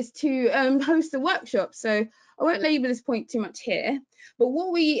confident, is to host a workshop. So I won't labour this point too much here, but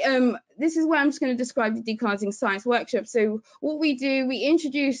what we, this is where I'm just going to describe the decolonising science workshop. So what we do, we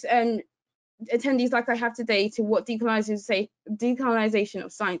introduce attendees like I have today to what decolonisation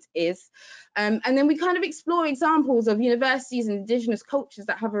of science is. And then we kind of explore examples of universities and Indigenous cultures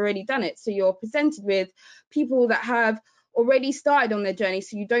that have already done it. So you're presented with people that have already started on their journey,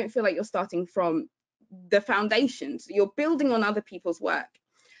 so you don't feel like you're starting from the foundations. You're building on other people's work.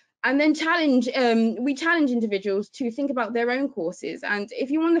 And then we challenge individuals to think about their own courses. And if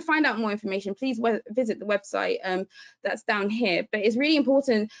you want to find out more information, please visit the website that's down here. But it's really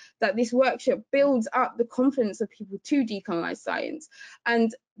important that this workshop builds up the confidence of people to decolonise science.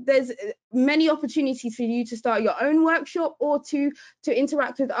 And there's many opportunities for you to start your own workshop or to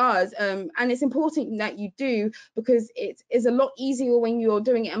interact with ours. And it's important that you do, because it is a lot easier when you're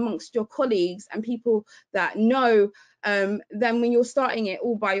doing it amongst your colleagues and people that know than when you're starting it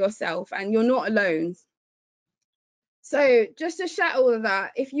all by yourself and you're not alone. So just to shout all of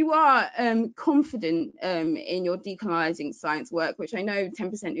that, if you are confident in your decolonising science work, which I know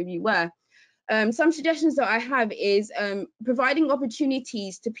 10% of you were, some suggestions that I have is providing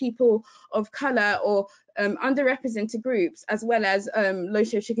opportunities to people of colour or underrepresented groups, as well as low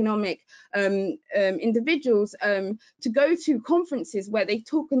socioeconomic individuals, to go to conferences where they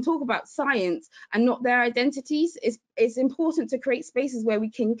can talk about science and not their identities. It's important to create spaces where we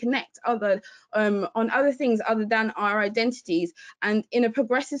can connect on other things other than our identities. And in a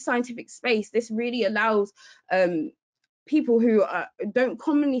progressive scientific space, this really allows people who don't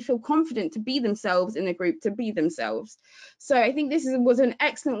commonly feel confident to be themselves in a group to be themselves. So I think this was an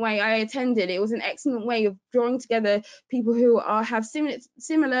excellent way. I attended. It was an excellent way of drawing together people who have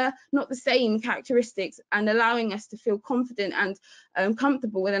similar, not the same characteristics, and allowing us to feel confident and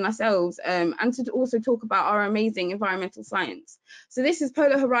comfortable within ourselves, and to also talk about our amazing environmental science. So this is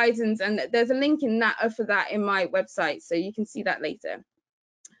Polar Horizons, and there's a link in that for that in my website, so you can see that later.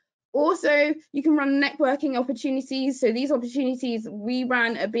 Also, you can run networking opportunities. So these opportunities, we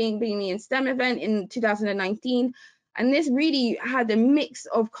ran a Being Me in STEM event in 2019. And this really had a mix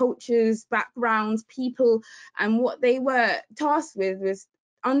of cultures, backgrounds, people, and what they were tasked with was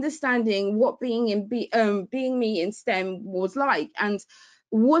understanding what being me in STEM was like. And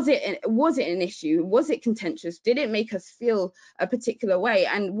was it an issue? Was it contentious? Did it make us feel a particular way?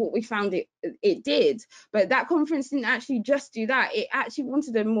 And what we found, it did. But that conference didn't actually just do that. It actually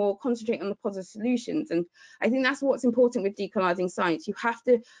wanted to more concentrate on the positive solutions. And I think that's what's important with decolonising science. You have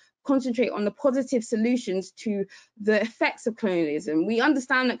to concentrate on the positive solutions to the effects of colonialism. We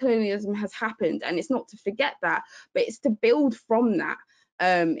understand that colonialism has happened, and it's not to forget that, but it's to build from that.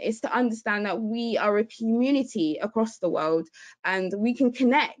 It's to understand that we are a community across the world, and we can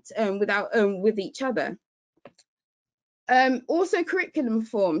connect with each other. Also curriculum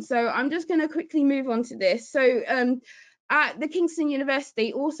reform. So I'm just going to quickly move on to this. So at the Kingston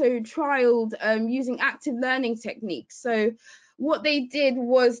University also trialed using active learning techniques. So what they did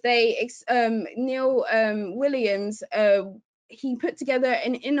was Neil Williams, he put together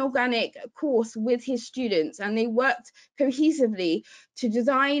an inorganic course with his students, and they worked cohesively to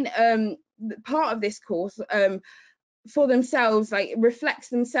design part of this course for themselves, like reflects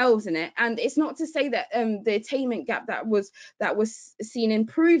themselves in it. And it's not to say that the attainment gap that was seen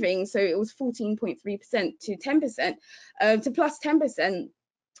improving, so it was 14.3% to 10% to plus 10%.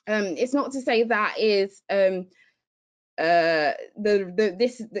 It's not to say that is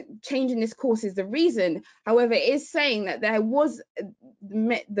the change in this course is the reason. However, it is saying that there was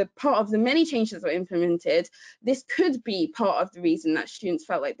the part of the many changes that were implemented. This could be part of the reason that students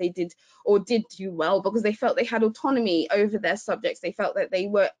felt like they did do well, because they felt they had autonomy over their subjects. They felt that they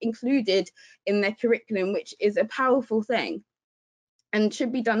were included in their curriculum, which is a powerful thing and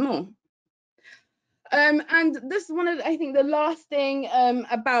should be done more. And this is one of, I think, the last thing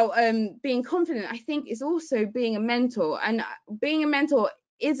about being confident, I think, is also being a mentor. And being a mentor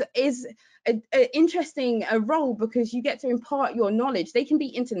is an interesting role, because you get to impart your knowledge. They can be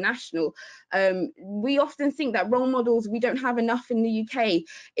international. We often think that role models, we don't have enough in the UK,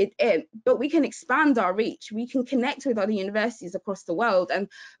 but we can expand our reach. We can connect with other universities across the world and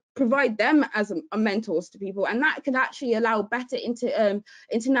provide them as mentors to people, and that can actually allow better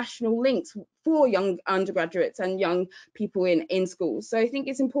international links for young undergraduates and young people in schools. So I think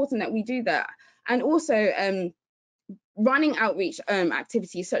it's important that we do that. And also running outreach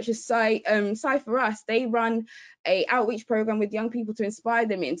activities such as Sci for Us. They run a outreach program with young people to inspire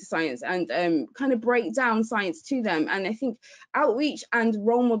them into science and kind of break down science to them. And I think outreach and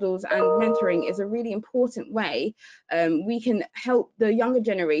role models and mentoring is a really important way we can help the younger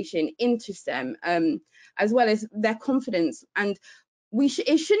generation into STEM, as well as their confidence. And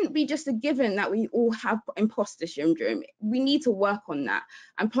it shouldn't be just a given that we all have imposter syndrome. We need to work on that.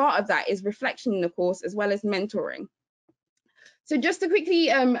 And part of that is reflection in the course as well as mentoring. So just to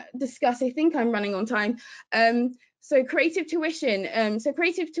quickly discuss, I think I'm running on time. So Creative Tuition. So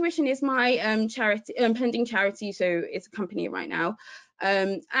Creative Tuition is my charity, pending charity. So it's a company right now.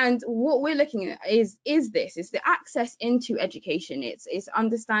 And what we're looking at is the access into education. It's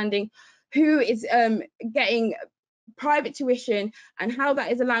understanding who is getting private tuition and how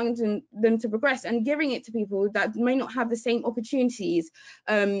that is allowing them to progress, and giving it to people that may not have the same opportunities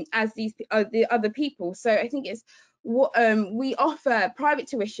as the other people. So I think it's what we offer: private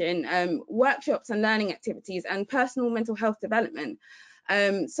tuition, workshops and learning activities, and personal mental health development.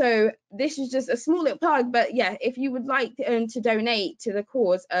 So this is just a small little plug, but yeah, if you would like to donate to the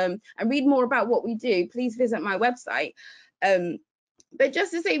cause and read more about what we do, please visit my website. But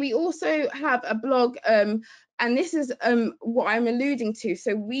just to say, we also have a blog, and this is what I'm alluding to.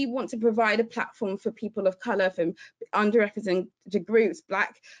 So we want to provide a platform for people of colour, from underrepresented groups,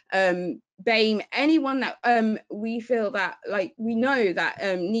 Black, BAME, anyone that we feel that, like, we know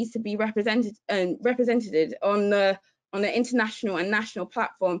that needs to be represented on the international and national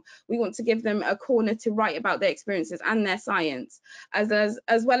platform. We want to give them a corner to write about their experiences and their science, as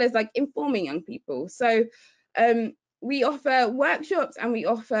well as like informing young people. So we offer workshops and we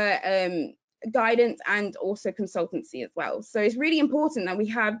offer guidance and also consultancy as well. So it's really important that we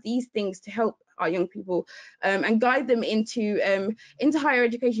have these things to help our young people and guide them into higher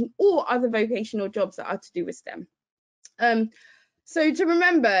education or other vocational jobs that are to do with STEM. So to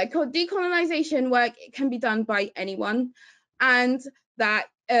remember, decolonisation work, it can be done by anyone, and that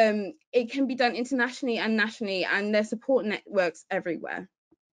it can be done internationally and nationally, and there's support networks everywhere.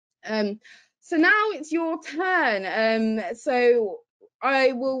 So now it's your turn. So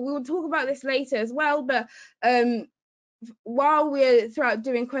we'll talk about this later as well, but while we're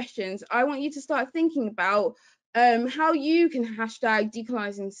doing questions, I want you to start thinking about how you can hashtag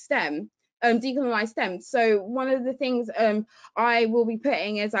decolonizing STEM. Decolonize STEM. So one of the things I will be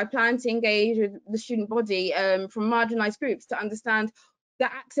putting is I plan to engage with the student body from marginalized groups to understand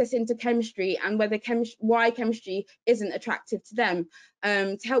the access into chemistry and why chemistry isn't attractive to them,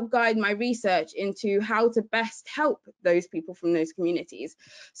 to help guide my research into how to best help those people from those communities.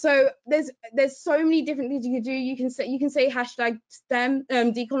 So there's so many different things you can do. You can say hashtag STEM,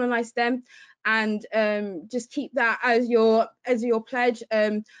 decolonize STEM, and just keep that as your pledge.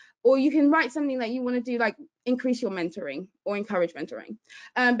 Or you can write something that you want to do, like increase your mentoring or encourage mentoring.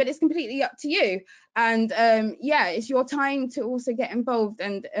 But it's completely up to you. And yeah, it's your time to also get involved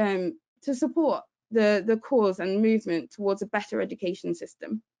and to support the cause and movement towards a better education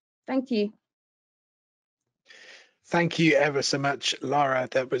system. Thank you. Thank you ever so much, Lara.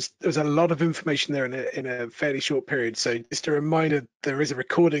 There was a lot of information there in a fairly short period. So just a reminder, there is a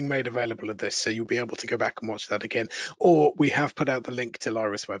recording made available of this, so you'll be able to go back and watch that again. Or we have put out the link to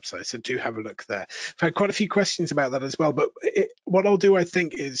Lara's website, so do have a look there. I've had quite a few questions about that as well, but what I'll do, I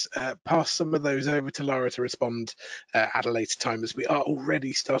think, is pass some of those over to Lara to respond at a later time, as we are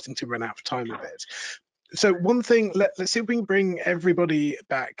already starting to run out of time a bit. So one thing, let's see if we can bring everybody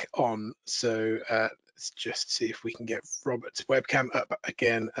back on. So let's just see if we can get Robert's webcam up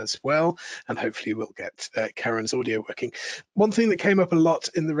again as well, and hopefully we'll get Karen's audio working. One thing that came up a lot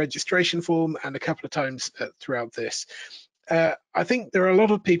in the registration form and a couple of times throughout this, I think there are a lot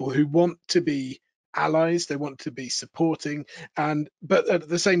of people who want to be allies, they want to be supporting, but at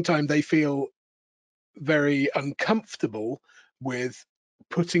the same time they feel very uncomfortable with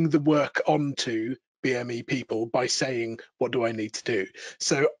putting the work onto BME people by saying, what do I need to do?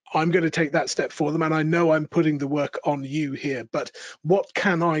 So I'm going to take that step for them, and I know I'm putting the work on you here, but what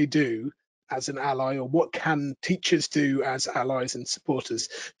can I do as an ally, or what can teachers do as allies and supporters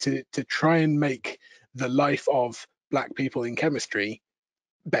to try and make the life of Black people in chemistry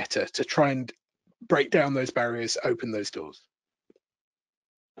better, to try and break down those barriers, open those doors?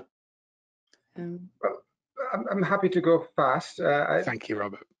 Well, I'm happy to go fast. Thank you,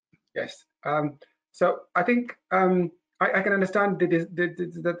 Robert. Yes. So I think I can understand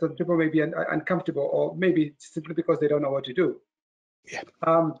that people may be uncomfortable, or maybe simply because they don't know what to do. Yeah.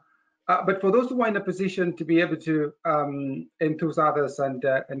 But for those who are in a position to be able to enthuse others and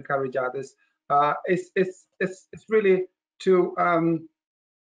encourage others, it's really to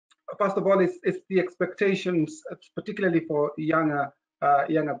first of all, it's the expectations, particularly for younger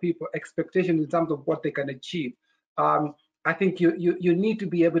people, expectations in terms of what they can achieve. I think you need to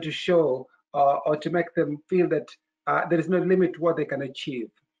be able to show or to make them feel that there is no limit to what they can achieve.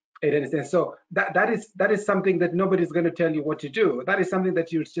 So that is something that nobody's going to tell you what to do. That is something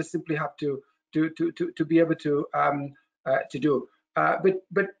that you just simply have to be able to do.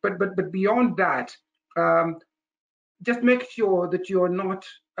 But beyond that, just make sure that you're not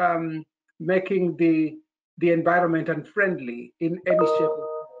making the environment unfriendly in any shape or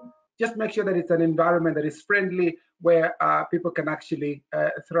form. Just make sure that it's an environment that is friendly, where people can actually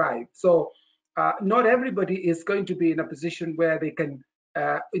thrive. So not everybody is going to be in a position where they can,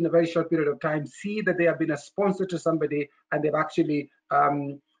 in a very short period of time, see that they have been a sponsor to somebody and they've actually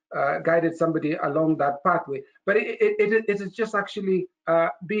guided somebody along that pathway. But it is just actually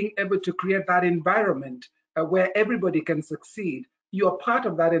being able to create that environment where everybody can succeed. You're part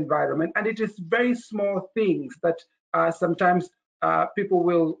of that environment, and it is very small things that sometimes people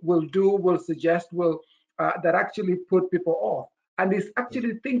will suggest, that actually put people off. And it's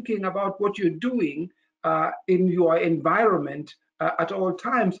actually thinking about what you're doing in your environment at all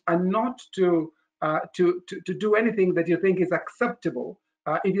times, and not to do anything that you think is acceptable.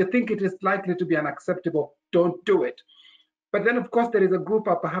 If you think it is likely to be unacceptable, don't do it. But then, of course, there is a group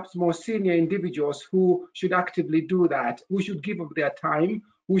of perhaps more senior individuals who should actively do that, who should give up their time,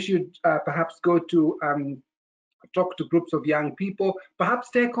 who should perhaps go to talk to groups of young people, perhaps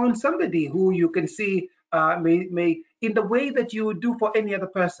take on somebody who you can see may in the way that you would do for any other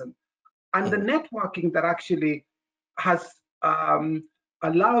person. And the networking that actually has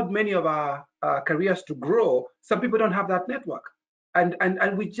allowed many of our careers to grow, some people don't have that network.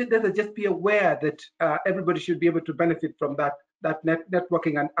 And we just be aware that everybody should be able to benefit from that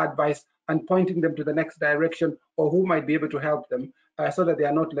networking and advice, and pointing them to the next direction, or who might be able to help them, so that they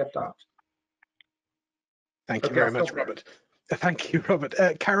are not left out. Thank you very much, Robert. Thank you, Robert.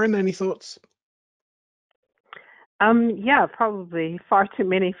 Karen, any thoughts? Yeah, probably far too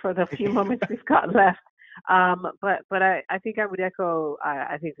many for the few moments we've got left. But I think I would echo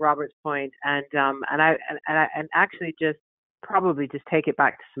I think Robert's point, and actually just probably just take it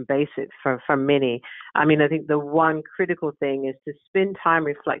back to some basics for many. I mean, I think the one critical thing is to spend time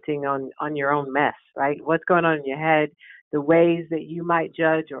reflecting on your own mess, right? What's going on in your head? the ways that you might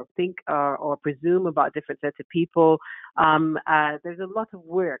judge or think or presume about different sets of people. There's a lot of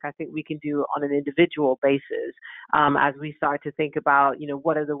work I think we can do on an individual basis as we start to think about,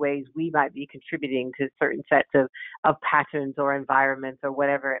 what are the ways we might be contributing to certain sets of patterns or environments or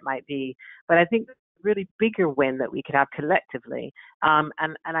whatever it might be. But I think really bigger win that we could have collectively. And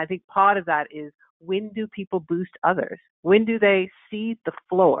I think part of that is, when do people boost others? When do they cede the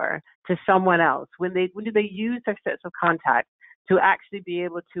floor to someone else? When do they use their sets of contact to actually be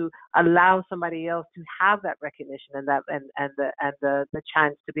able to allow somebody else to have that recognition and the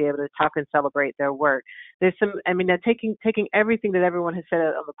chance to be able to talk and celebrate their work? There's some, taking everything that everyone has said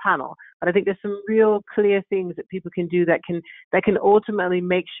on the panel, but I think there's some real clear things that people can do that can ultimately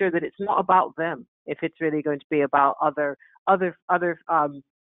make sure that it's not about them, if it's really going to be about other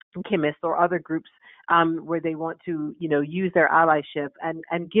chemists or other groups where they want to, use their allyship,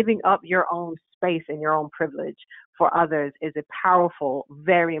 and giving up your own space and your own privilege for others is a powerful,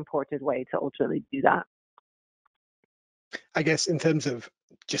 very important way to ultimately do that. I guess in terms of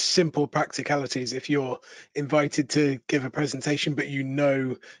just simple practicalities, if you're invited to give a presentation, but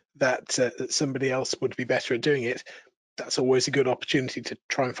that somebody else would be better at doing it, that's always a good opportunity to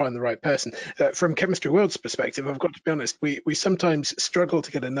try and find the right person. From Chemistry World's perspective, I've got to be honest, we sometimes struggle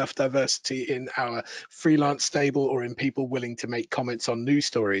to get enough diversity in our freelance stable or in people willing to make comments on news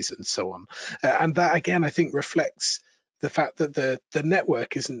stories and so on. And that, again, I think reflects the fact that the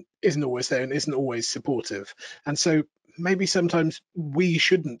network isn't always there and isn't always supportive. And so maybe sometimes we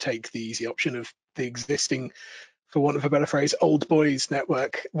shouldn't take the easy option of the existing, for want of a better phrase, old boys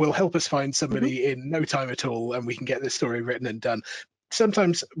network will help us find somebody in no time at all, and we can get this story written and done.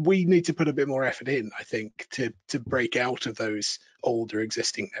 Sometimes we need to put a bit more effort in, I think, to break out of those older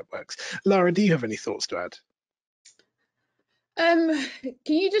existing networks. Lara, do you have any thoughts to add? Can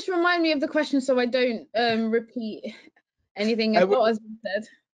you just remind me of the question so I don't repeat anything I thought has been said?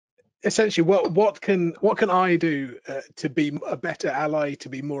 Essentially, what can I do to be a better ally, to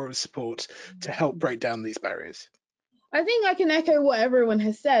be more of a support, to help break down these barriers? I think I can echo what everyone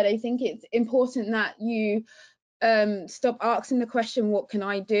has said. I think it's important that you stop asking the question, what can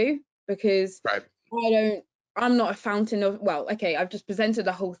I do? Because right. I'm not a fountain of, well, okay, I've just presented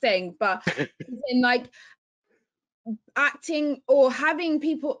the whole thing, but in acting or having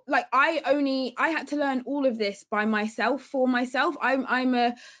people, I had to learn all of this by myself, for myself.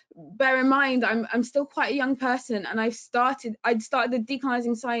 Bear in mind, I'm still quite a young person, and I'd started the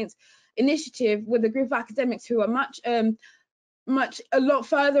Decolonising Science initiative with a group of academics who are a lot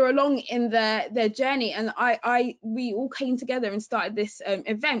further along in their journey, and we all came together and started this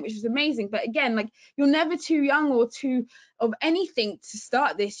event, which was amazing. But again, you're never too young or too of anything to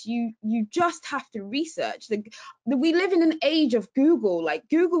start this. You just have to research. We live in an age of Google.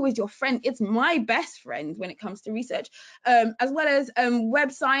 Google is your friend. It's my best friend when it comes to research, as well as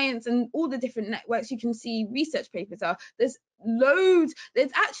web science and all the different networks you can see research papers are. There's loads.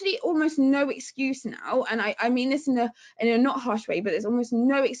 There's actually almost no excuse now, and I mean this in a not harsh way, but there's almost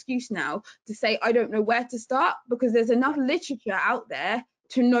no excuse now to say I don't know where to start, because there's enough literature out there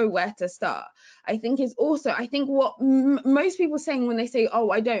to know where to start. I think what most people are saying when they say, oh,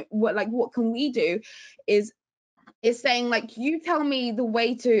 what can we do, is saying, you tell me the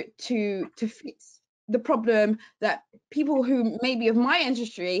way to fix the problem that people who maybe of my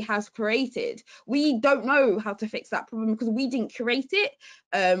industry has created. We don't know how to fix that problem because we didn't create it.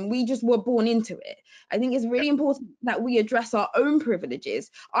 We just were born into it. I think it's really important that we address our own privileges.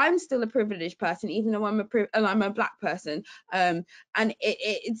 I'm still a privileged person, even though I'm a Black person, and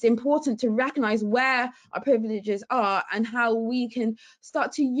it's important to recognize where our privileges are and how we can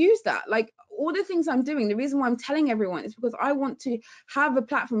start to use that. All the things I'm doing, the reason why I'm telling everyone is because I want to have a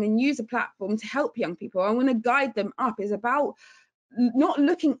platform and use a platform to help young people. I want to guide them up. It's about not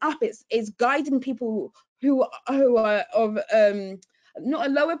looking up, it's guiding people who are of not a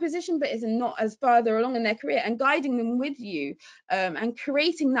lower position, but is not as further along in their career, and guiding them with you, and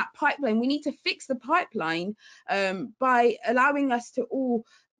creating that pipeline. We need to fix the pipeline by allowing us to all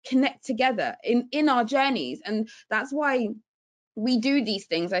connect together in our journeys, and that's why we do these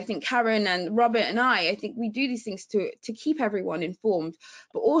things. I think Karen and Robert and I think we do these things to keep everyone informed,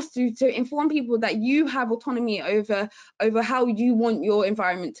 but also to inform people that you have autonomy over how you want your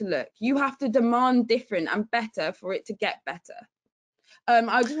environment to look. You have to demand different and better for it to get better.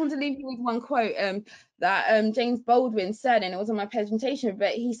 I just want to leave you with one quote that James Baldwin said, and it was on my presentation,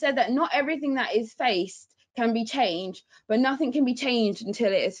 but he said that not everything that is faced can be changed, but nothing can be changed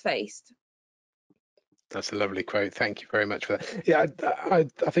until it is faced. That's a lovely quote. Thank you very much for that. Yeah, I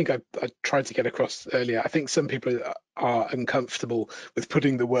think I tried to get across earlier. I think some people are uncomfortable with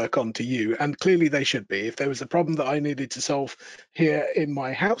putting the work onto you, and clearly they should be. If there was a problem that I needed to solve here in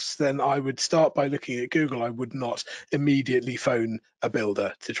my house, then I would start by looking at Google. I would not immediately phone a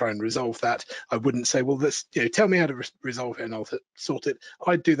builder to try and resolve that. I wouldn't say, well, this, tell me how to resolve it and I'll sort it.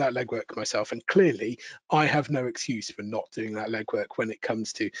 I'd do that legwork myself, and clearly I have no excuse for not doing that legwork when it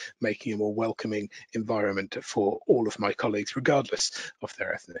comes to making a more welcoming environment for all of my colleagues, regardless of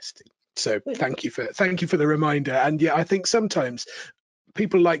their ethnicity. So thank you for the reminder. And yeah, I think sometimes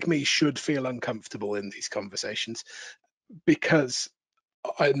people like me should feel uncomfortable in these conversations because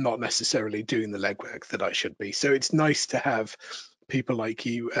I'm not necessarily doing the legwork that I should be. So it's nice to have people like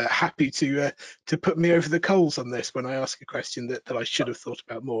you happy to put me over the coals on this when I ask a question that I should have thought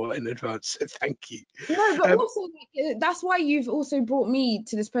about more in advance. So thank you. No, but also that's why you've also brought me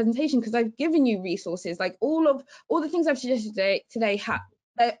to this presentation, because I've given you resources. Like all the things I've suggested today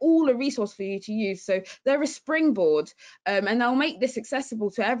they're all a resource for you to use. So they're a springboard, and I'll make this accessible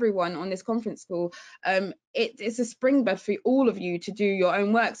to everyone on this conference call. It's a springboard for all of you to do your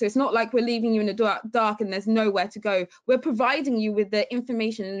own work. So it's not like we're leaving you in the dark and there's nowhere to go. We're providing you with the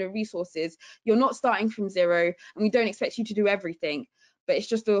information and the resources. You're not starting from zero, and we don't expect you to do everything, but it's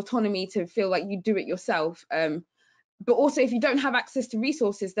just the autonomy to feel like you do it yourself. But also, if you don't have access to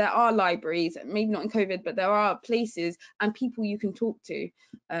resources, there are libraries, maybe not in COVID, but there are places and people you can talk to.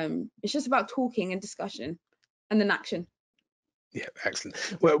 It's just about talking and discussion and then action. Yeah, excellent.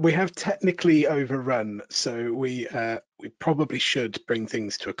 Well, we have technically overrun, so we probably should bring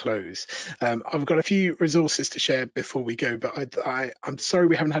things to a close. I've got a few resources to share before we go, but I'm sorry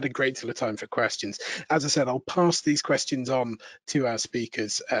we haven't had a great deal of time for questions. As I said, I'll pass these questions on to our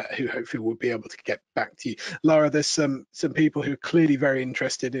speakers, who hopefully will be able to get back to you. Lara, there's some people who are clearly very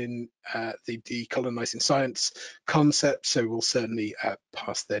interested in the decolonising science concept, so we'll certainly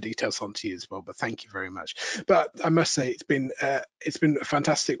pass their details on to you as well. But thank you very much. But I must say, it's been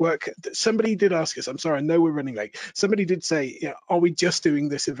fantastic work. Somebody did ask us, I'm sorry, I know we're running late. Somebody did say, are we just doing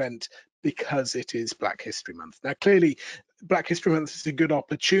this event because it is Black History Month? Now, clearly, Black History Month is a good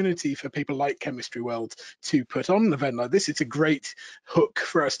opportunity for people like Chemistry World to put on an event like this. It's a great hook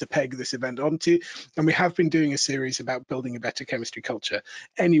for us to peg this event onto, and we have been doing a series about building a better chemistry culture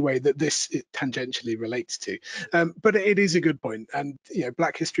anyway that this tangentially relates to. But it is a good point, and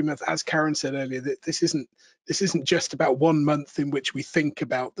Black History Month, as Karen said earlier, that this isn't just about one month in which we think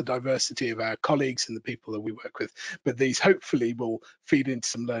about the diversity of our colleagues and the people that we work with, but these hopefully will feed into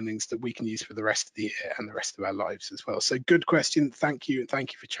some learnings that we can use for the rest of the year and the rest of our lives as well. So good question, thank you, and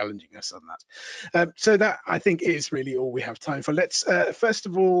thank you for challenging us on that. So that, I think, is really all we have time for. Let's first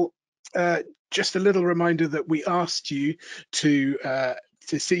of all, just a little reminder that we asked you to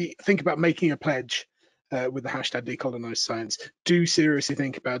think about making a pledge with the hashtag decolonize science. Do seriously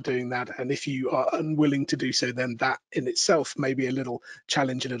think about doing that, and if you are unwilling to do so, then that in itself may be a little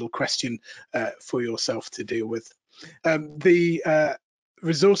challenge, a little question for yourself to deal with. The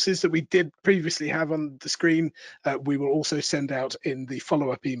resources that we did previously have on the screen, we will also send out in the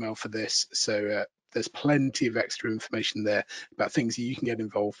follow-up email for this, so there's plenty of extra information there about things that you can get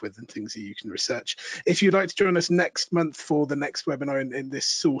involved with and things that you can research. If you'd like to join us next month for the next webinar in this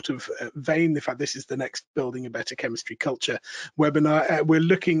sort of vein, in fact, this is the next Building a Better Chemistry Culture webinar, we're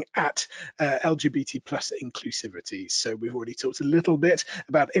looking at LGBT plus inclusivity. So we've already talked a little bit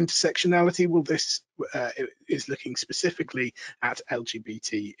about intersectionality. Well, this is looking specifically at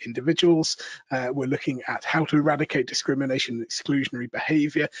LGBT individuals. We're looking at how to eradicate discrimination and exclusionary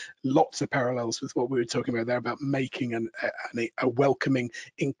behaviour. Lots of parallels with what we were talking about there about making a welcoming,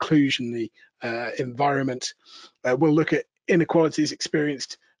 inclusionary environment. We'll look at inequalities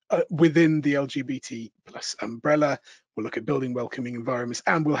experienced within the LGBT plus umbrella. We'll look at building welcoming environments,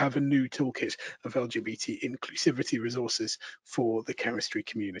 and we'll have a new toolkit of LGBT inclusivity resources for the chemistry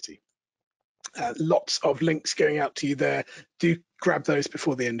community. Lots of links going out to you there. Do grab those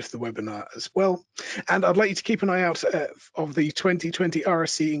before the end of the webinar as well. And I'd like you to keep an eye out of the 2020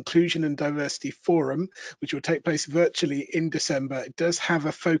 RSC Inclusion and Diversity Forum, which will take place virtually in December. It does have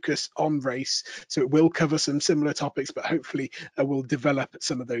a focus on race, so it will cover some similar topics, but hopefully we'll develop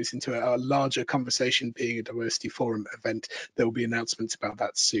some of those into a larger conversation. Being a diversity forum event, there will be announcements about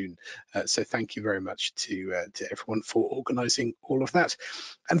that soon. So thank you very much to everyone for organising all of that.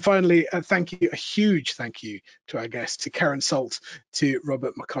 And finally, thank you, a huge thank you to our guests, to Karen Salt, to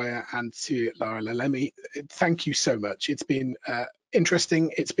Robert Mokaya, and to Lara Lalemi. Thank you so much. It's been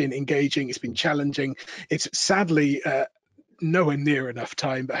interesting, it's been engaging, it's been challenging. It's sadly nowhere near enough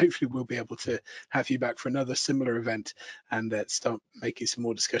time, but hopefully we'll be able to have you back for another similar event and start making some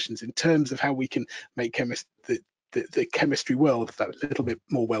more discussions in terms of how we can make the chemistry world that little bit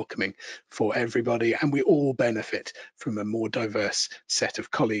more welcoming for everybody, and we all benefit from a more diverse set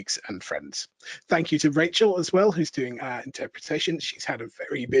of colleagues and friends. Thank you to Rachel as well, who's doing our interpretation. She's had a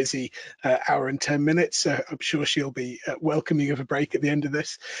very busy hour and 10 minutes, so I'm sure she'll be welcoming of a break at the end of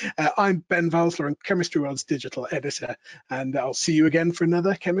this. I'm Ben Valsler, I'm Chemistry World's digital editor, and I'll see you again for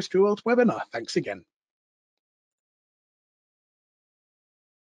another Chemistry World webinar. Thanks again.